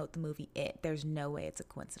campaign to promote the movie It. There's no way it's a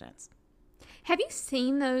coincidence. Have you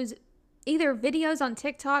seen those either videos on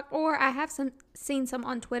TikTok, or I have seen some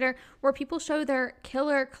on Twitter where people show their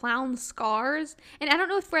killer clown scars? And I don't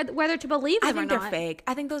know whether to believe them or not. I think they're fake.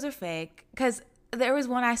 I think those are fake. Because there was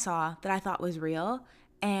one I saw that I thought was real.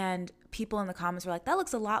 And people in the comments were like, that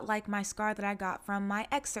looks a lot like my scar that I got from my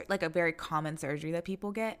ex, like a very common surgery that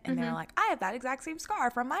people get. And they're like, I have that exact same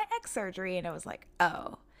scar from my ex surgery. And it was like,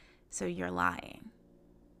 oh, so you're lying.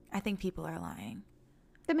 I think people are lying.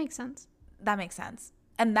 That makes sense.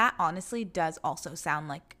 And that honestly does also sound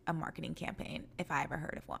like a marketing campaign if I ever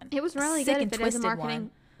heard of one. It was really good if it is a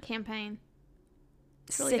marketing campaign.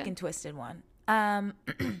 It's really sick and twisted one.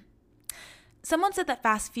 Someone said that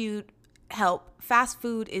fast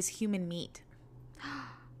food is human meat.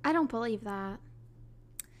 I don't believe that.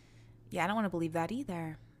 Yeah, I don't want to believe that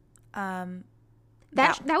either. That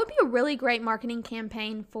would be a really great marketing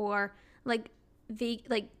campaign for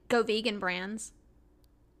go vegan brands.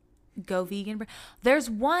 Go vegan. There's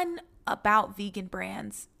one about vegan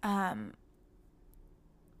brands. Oh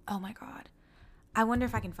my God. I wonder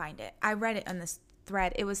if I can find it. I read it on this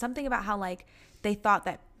thread. It was something about how like they thought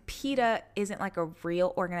that PETA isn't like a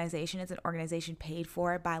real organization. It's an organization paid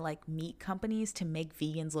for by like meat companies to make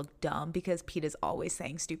vegans look dumb because PETA's always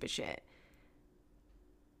saying stupid shit.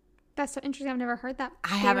 That's so interesting. I've never heard that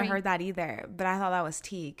theory. I haven't heard that either, but I thought that was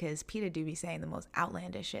tea because PETA do be saying the most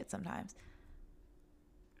outlandish shit sometimes.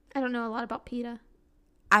 I don't know a lot about PETA.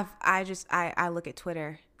 I look at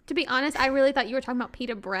Twitter. To be honest, I really thought you were talking about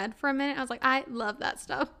PETA bread for a minute. I was like, I love that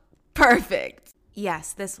stuff. Perfect.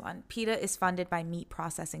 Yes, this one. PETA is funded by meat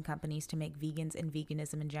processing companies to make vegans and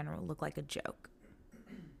veganism in general look like a joke.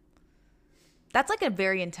 That's like a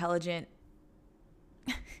very intelligent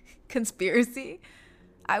conspiracy,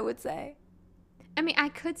 I would say. I mean, I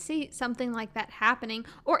could see something like that happening.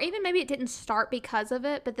 Or even maybe it didn't start because of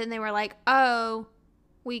it, but then they were like, oh,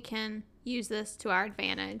 we can use this to our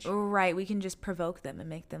advantage. Right. We can just provoke them and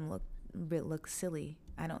make them look silly.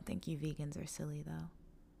 I don't think you vegans are silly, though.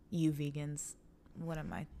 You vegans. What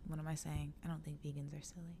am I saying? I don't think vegans are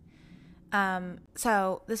silly.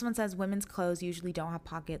 So this one says women's clothes usually don't have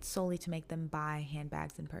pockets solely to make them buy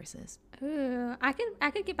handbags and purses. Ooh, I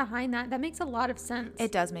could get behind that. That makes a lot of sense.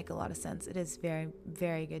 It does make a lot of sense. It is very,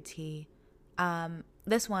 very good tea.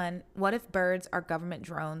 This one, what if birds are government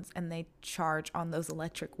drones and they charge on those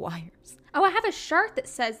electric wires? Oh, I have a shirt that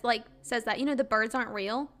says that. You know, the birds aren't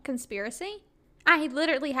real conspiracy. I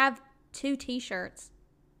literally have 2 t-shirts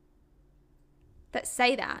that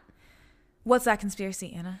say that. What's that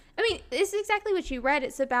conspiracy, Anna? I mean, it's exactly what you read.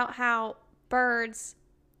 It's about how birds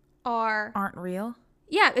aren't real.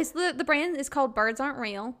 Yeah, it's the brand is called Birds Aren't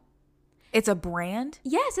Real. It's a brand?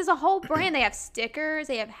 Yes, it's a whole brand. They have stickers,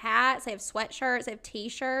 they have hats, they have sweatshirts, they have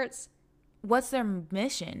t-shirts. What's their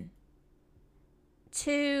mission?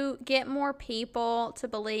 To get more people to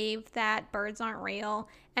believe that birds aren't real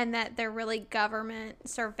and that they're really government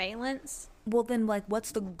surveillance. Well, then, like,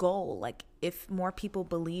 what's the goal? Like, if more people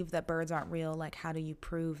believe that birds aren't real, like, how do you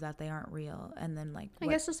prove that they aren't real? And then, like, I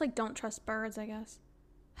guess just, like, don't trust birds, I guess.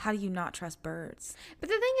 How do you not trust birds? But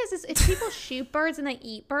the thing is if people shoot birds and they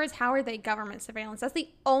eat birds, how are they government surveillance? That's the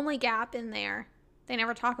only gap in there. They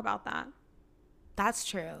never talk about that. That's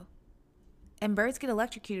true. And birds get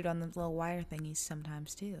electrocuted on those little wire thingies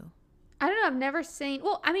sometimes, too. I don't know. I've never seen...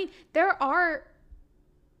 Well, I mean, there are,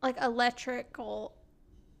 like, electrical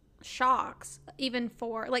shocks, even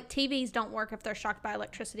for... Like, TVs don't work if they're shocked by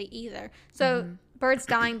electricity either. So, birds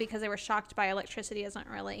dying because they were shocked by electricity doesn't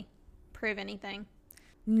really prove anything.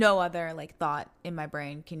 No other, like, thought in my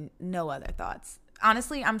brain no other thoughts.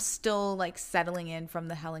 Honestly, I'm still, like, settling in from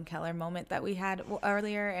the Helen Keller moment that we had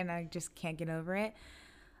earlier, and I just can't get over it.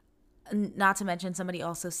 Not to mention, somebody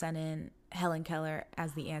also sent in Helen Keller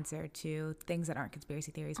as the answer to things that aren't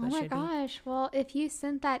conspiracy theories, but should be. Oh my gosh. Well, if you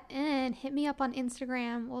sent that in, hit me up on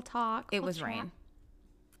Instagram. We'll talk. It was rain.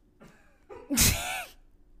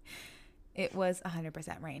 It was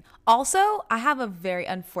 100% rain. Also, I have a very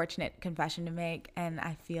unfortunate confession to make, and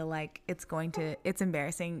I feel like it's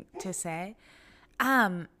embarrassing to say.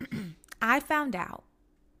 I found out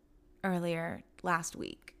earlier last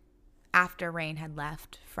week after Rain had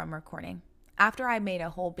left from recording. After I made a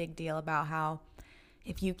whole big deal about how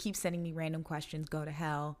if you keep sending me random questions, go to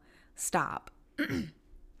hell, stop.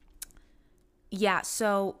 Yeah,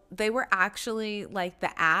 so they were actually like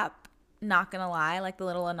the app, not gonna lie, like the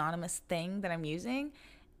little anonymous thing that I'm using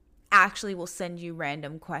actually will send you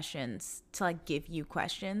random questions to like give you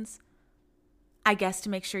questions, I guess, to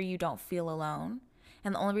make sure you don't feel alone.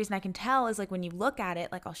 And the only reason I can tell is like when you look at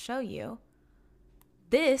it, like I'll show you,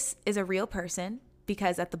 this is a real person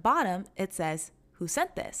because at the bottom it says who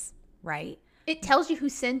sent this, right? It tells you who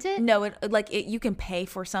sent it? No, you can pay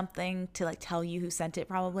for something to like tell you who sent it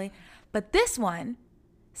probably. But this one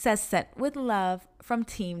says sent with love from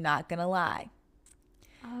Team Not Gonna Lie.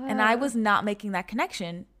 Oh. And I was not making that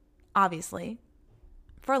connection, obviously,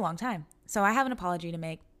 for a long time. So I have an apology to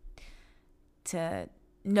make to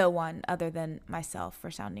no one other than myself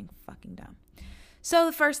for sounding fucking dumb. So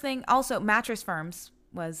the first thing, also Mattress Firms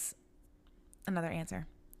was another answer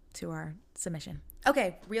to our submission.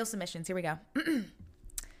 Okay, real submissions. Here we go.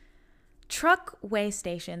 Truck way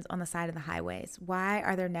stations on the side of the highways. Why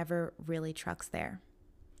are there never really trucks there?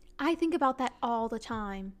 I think about that all the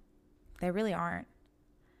time. They really aren't.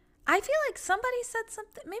 I feel like somebody said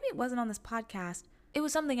something. Maybe it wasn't on this podcast. It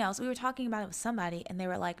was something else. We were talking about it with somebody, and they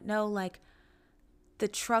were like, no, like the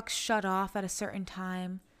trucks shut off at a certain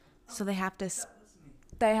time, so they have to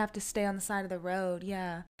stay on the side of the road.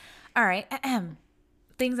 Yeah. All right.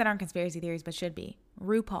 Things that aren't conspiracy theories but should be.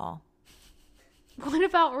 RuPaul. What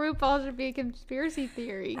about RuPaul should be a conspiracy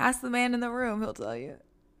theory? Ask the man in the room. He'll tell you.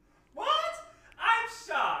 What? I'm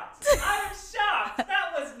shocked. I'm shocked.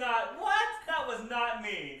 That was not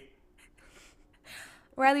me.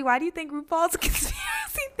 Riley, why do you think RuPaul's a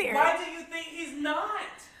conspiracy theory? Why do you think he's not?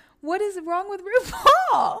 What is wrong with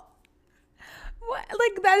RuPaul? What?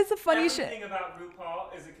 Like, that is the funniest shit. Everything about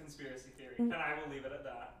RuPaul is a conspiracy theory, and I will leave it at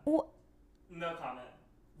that. What? No comment.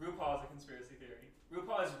 RuPaul is a conspiracy theory.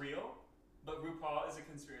 RuPaul is real, but RuPaul is a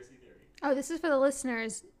conspiracy theory. Oh, this is for the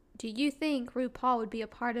listeners. Do you think RuPaul would be a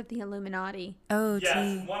part of the Illuminati? Oh,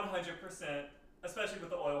 yes, 100%. Especially with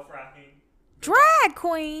the oil fracking. Drag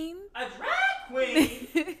queen. A drag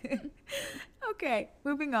queen. Okay,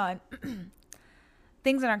 moving on.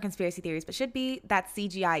 Things that aren't conspiracy theories, but should be. That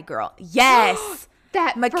CGI girl. Yes.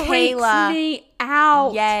 That Michaela. freaks me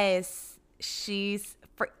out. Yes, she's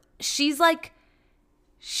like,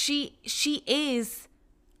 she is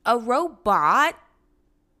a robot.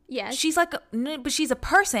 Yes. She's like, but she's a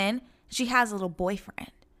person. She has a little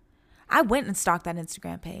boyfriend. I went and stalked that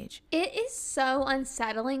Instagram page. It is so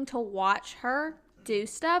unsettling to watch her do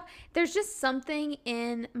stuff. There's just something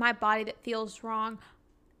in my body that feels wrong.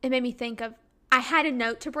 It made me think of, I had a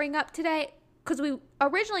note to bring up today because we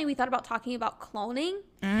thought about talking about cloning.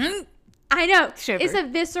 Mm-hmm. I know. Shiver. It's a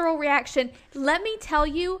visceral reaction. Let me tell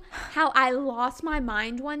you how I lost my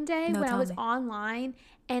mind one day when I was online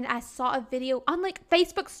and I saw a video on like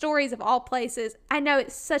Facebook stories of all places. I know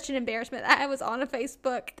it's such an embarrassment that I was on a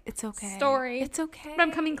Facebook story. It's okay. But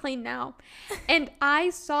I'm coming clean now. And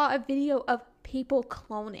I saw a video of people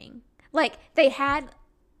cloning. Like they had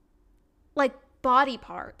like body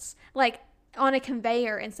parts like on a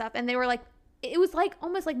conveyor and stuff. And they were like, it was like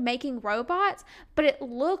almost like making robots, but it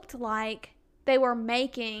looked like they were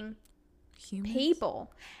making humans?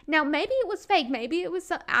 People. Now, maybe it was fake. Maybe it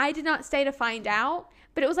was, I did not stay to find out,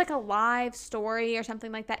 but it was like a live story or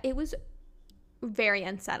something like that. It was very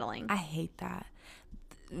unsettling. I hate that.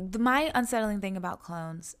 My unsettling thing about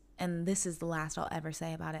clones, and this is the last I'll ever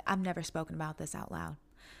say about it, I've never spoken about this out loud.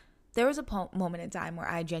 There was a moment in time where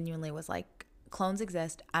I genuinely was like, clones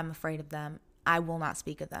exist. I'm afraid of them. I will not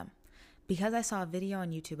speak of them. Because I saw a video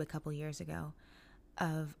on YouTube a couple years ago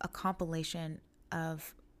of a compilation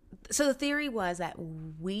of... So the theory was that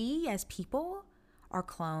we as people are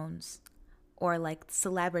clones, or like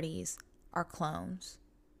celebrities are clones.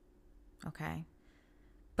 Okay?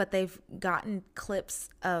 But they've gotten clips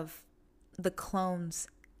of the clones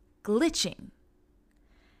glitching.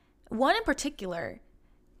 One in particular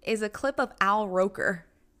is a clip of Al Roker,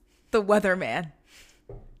 the weatherman,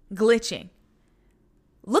 glitching.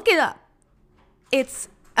 Look it up. It's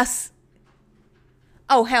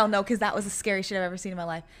oh hell no, because that was the scariest shit I've ever seen in my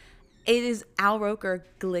life. It is Al Roker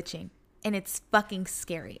glitching, and it's fucking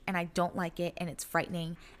scary, and I don't like it, and it's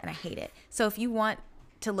frightening, and I hate it. So if you want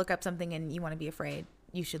to look up something and you want to be afraid,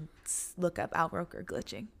 you should look up Al Roker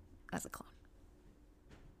glitching as a clone.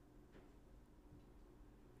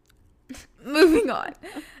 Moving on.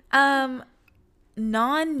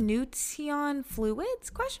 Non-Newtonian fluids?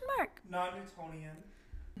 Question mark. Non-Newtonian.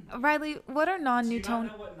 Riley, what are Do you non-Newtonian?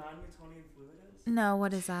 not know what non-Newtonian fluid is? No,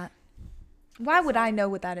 what is that? Why would I know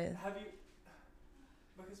what that is? Have you?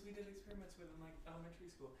 Because we did experiments with it in like elementary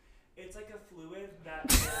school. It's like a fluid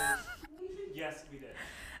that is. Yes, we did.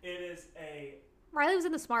 It is a. Riley was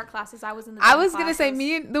in the smart classes. I was in the. I was gonna say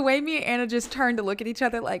the way me and Anna just turned to look at each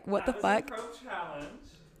other like, what the fuck? That was a pro challenge,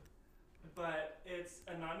 but it's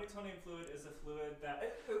a non-Newtonian fluid is a fluid that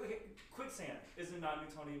quicksand is a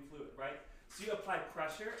non-Newtonian fluid, right? So you apply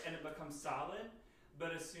pressure and it becomes solid,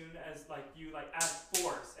 but as soon as you add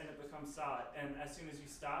force and it becomes solid, and as soon as you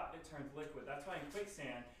stop, it turns liquid. That's why in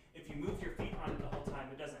quicksand, if you move your feet on it the whole time,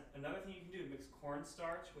 it doesn't. Another thing you can do is mix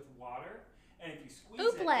cornstarch with water. And if you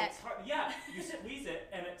squeeze it, it's hard. Yeah, you squeeze it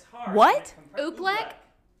and it's hard. What? Oobleck?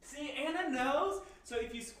 See, Anna knows. So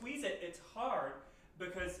if you squeeze it, it's hard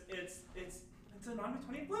because it's a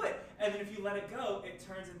non-Newtonian fluid. And then if you let it go, it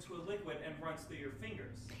turns into a liquid and runs through your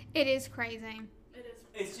fingers. It is crazy. It is.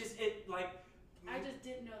 It's just I just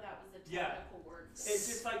didn't know that was a technical word. It's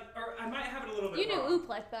just or I might have it a little bit You knew wrong.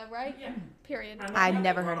 oobleck though, right? Yeah. Period. I've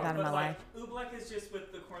never heard of that in my life. Oobleck is just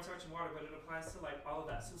with the cornstarch and water, but it applies to all of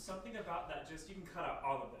that. So something about that you can cut out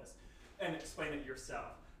all of this and explain it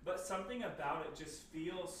yourself. But something about it just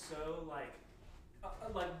feels so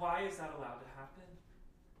why is that allowed to happen?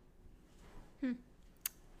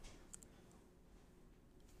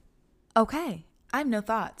 Okay. I have no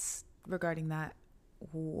thoughts regarding that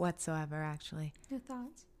whatsoever, actually. No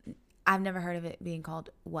thoughts? I've never heard of it being called,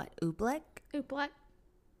 what, oobleck? Oobleck.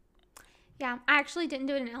 Yeah, I actually didn't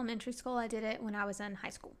do it in elementary school. I did it when I was in high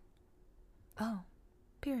school. Oh,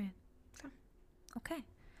 period. Okay.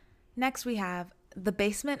 Next we have the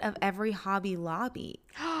basement of every Hobby Lobby.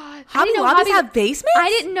 Hobby Lobbies have basements? I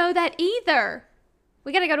didn't know that either.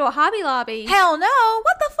 We gotta go to a Hobby Lobby. Hell no.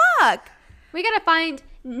 What the fuck? We gotta find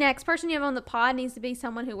next person you have on the pod needs to be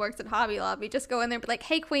someone who works at Hobby Lobby. Just go in there and be like,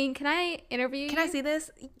 hey queen, can I interview you? Can I see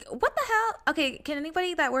this? What the hell? Okay, can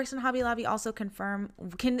anybody that works in Hobby Lobby also confirm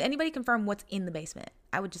what's in the basement?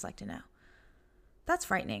 I would just like to know. That's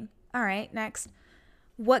frightening. All right, next.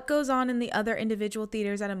 What goes on in the other individual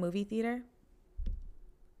theaters at a movie theater?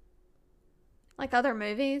 Like other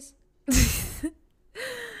movies?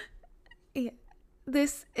 Yeah.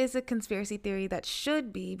 This is a conspiracy theory that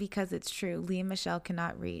should be because it's true. Leah Michelle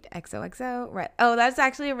cannot read XoXo. Right. Oh, that's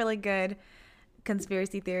actually a really good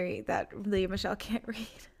conspiracy theory that Leah Michelle can't read.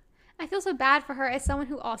 I feel so bad for her as someone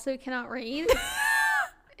who also cannot read.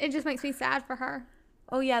 It just makes me sad for her.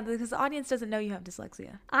 Oh, yeah, because the audience doesn't know you have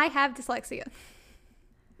dyslexia. I have dyslexia.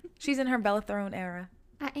 She's in her Bella Throne era.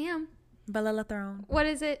 I am. Bella Throne. What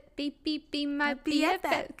is it? Beep, beep, be my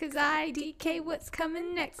BFF. Because I DK what's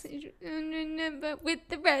coming next. But with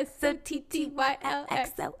the rest. So TTYLX.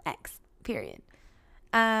 XOX. Period.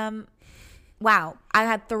 Wow. I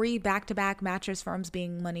had 3 back-to-back mattress firms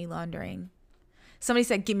being money laundering. Somebody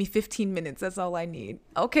said, give me 15 minutes. That's all I need.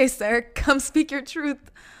 Okay, sir. Come speak your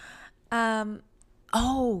truth.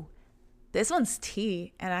 Oh, this one's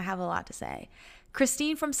tea, and I have a lot to say.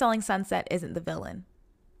 Christine from Selling Sunset isn't the villain.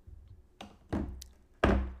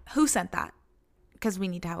 Who sent that? Because we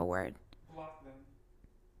need to have a word. Block them.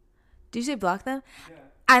 Did you say block them? Yeah.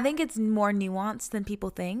 I think it's more nuanced than people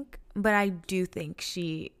think, but I do think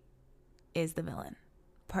she is the villain,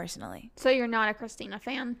 personally. So you're not a Christina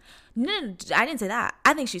fan? No, I didn't say that.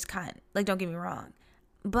 I think she's cunt. Don't get me wrong.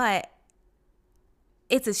 But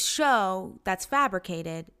it's a show that's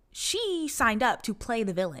fabricated. She signed up to play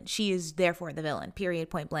the villain. She is therefore the villain, period,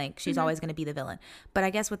 point blank. She's always going to be the villain. But I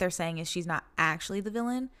guess what they're saying is she's not actually the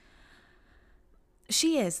villain.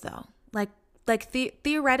 She is, though.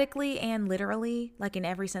 Theoretically and literally, in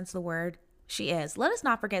every sense of the word, she is. Let us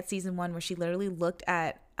not forget season 1 where she literally looked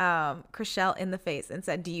at Chriselle in the face and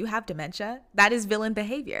said, do you have dementia? That is villain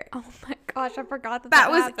behavior. Oh my gosh, I forgot that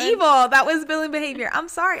was happened. evil. That was villain behavior. I'm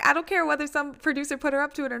sorry. I don't care whether some producer put her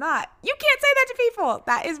up to it or not. You can't say that to people.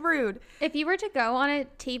 That is rude. If you were to go on a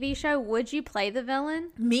TV show, would you play the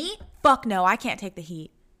villain? Me? Fuck no. I can't take the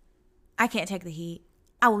heat. I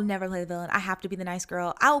will never play the villain. I have to be the nice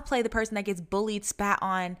girl. I will play the person that gets bullied, spat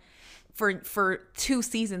on for 2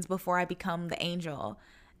 seasons before I become the angel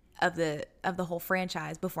of the whole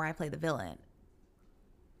franchise, before I play the villain.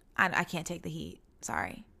 I can't take the heat.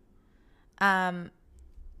 Sorry.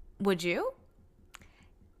 Would you?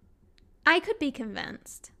 I could be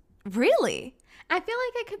convinced. Really? I feel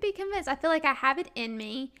like I could be convinced. I feel like I have it in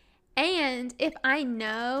me. And if I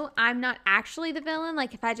know I'm not actually the villain,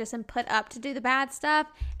 if I just am put up to do the bad stuff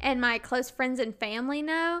and my close friends and family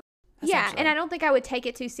know, yeah. And I don't think I would take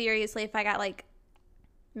it too seriously if I got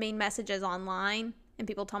mean messages online and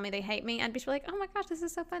people tell me they hate me, I'd be like, oh my gosh, this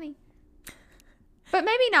is so funny. But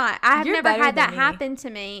maybe not. I've never had that happen to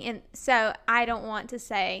me. And so I don't want to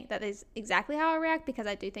say that is exactly how I react, because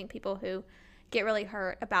I do think people who get really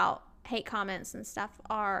hurt about hate comments and stuff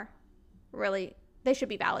are really, they should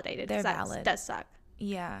be validated. They're valid. That does suck.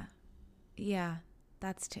 Yeah.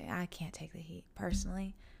 I can't take the heat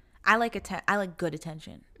personally. I like good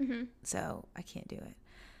attention. Mm-hmm. So I can't do it.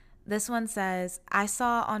 This one says, I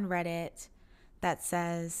saw on Reddit that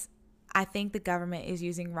says, I think the government is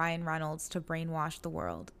using Ryan Reynolds to brainwash the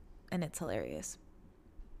world, and it's hilarious.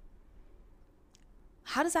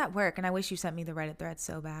 How does that work? And I wish you sent me the Reddit thread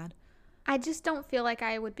so bad. I just don't feel like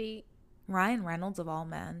I would be... Ryan Reynolds of all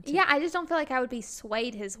men. Yeah, I just don't feel like I would be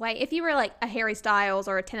swayed his way. If you were like a Harry Styles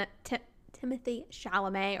or a Timothy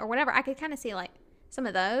Chalamet or whatever, I could kind of see like some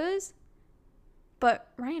of those. But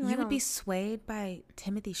Ryan Reynolds... You would be swayed by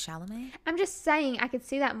Timothy Chalamet? I'm just saying I could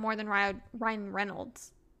see that more than Ryan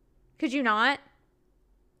Reynolds. Could you not?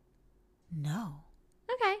 No.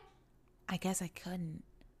 Okay. I guess I couldn't.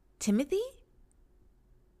 Timothy?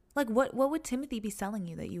 Like, what would Timothy be selling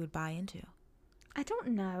you that you would buy into? I don't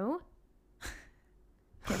know.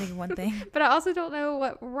 Can't think of one thing. But I also don't know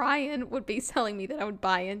what Ryan would be selling me that I would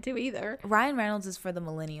buy into either. Ryan Reynolds is for the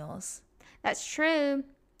millennials. That's true.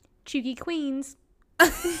 Chuggy queens.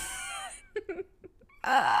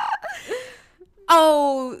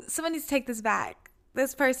 Oh, someone needs to take this back.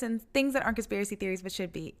 This person, things that aren't conspiracy theories but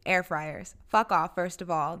should be, air fryers. Fuck off, first of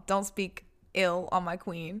all. Don't speak ill on my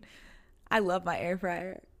queen. I love my air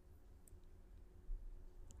fryer.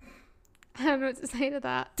 I don't know what to say to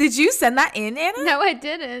that. Did you send that in, Anna? No, I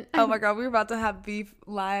didn't. Oh my God, we were about to have beef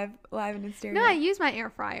live in stereo. No, I use my air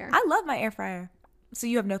fryer. I love my air fryer. So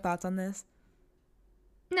you have no thoughts on this?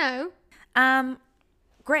 No.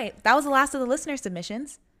 Great. That was the last of the listener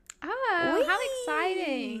submissions. Oh, Whee! How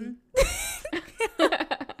exciting.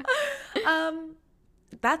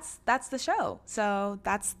 That's the show. So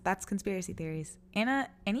that's conspiracy theories. Anna,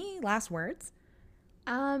 any last words?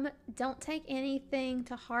 Don't take anything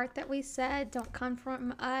to heart that we said. Don't come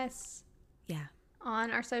from us. Yeah.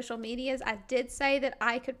 On our social medias, I did say that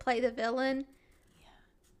I could play the villain. Yeah.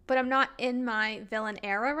 But I'm not in my villain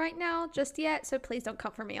era right now just yet, so please don't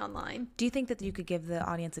come for me online. Do you think that you could give the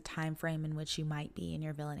audience a time frame in which you might be in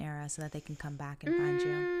your villain era so that they can come back and find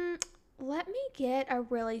you? Let me get a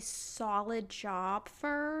really solid job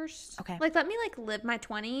first. Okay. Like, let me, live my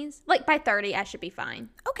 20s. Like, by 30, I should be fine.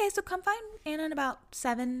 Okay, so come find Anna in about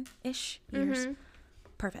 7-ish years. Mm-hmm.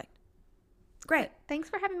 Perfect. Great.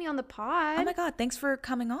 Thanks for having me on the pod. Oh, my God. Thanks for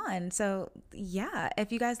coming on. So, yeah,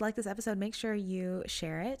 if you guys like this episode, make sure you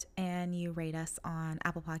share it and you rate us on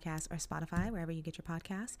Apple Podcasts or Spotify, wherever you get your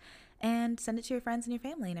podcasts, and send it to your friends and your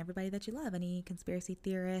family and everybody that you love, any conspiracy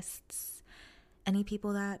theorists, any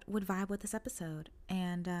people that would vibe with this episode.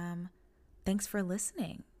 And thanks for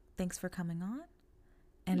listening. Thanks for coming on.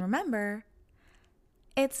 And remember,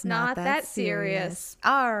 it's not that serious.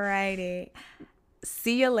 All righty.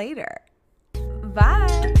 See you later.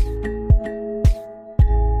 Bye.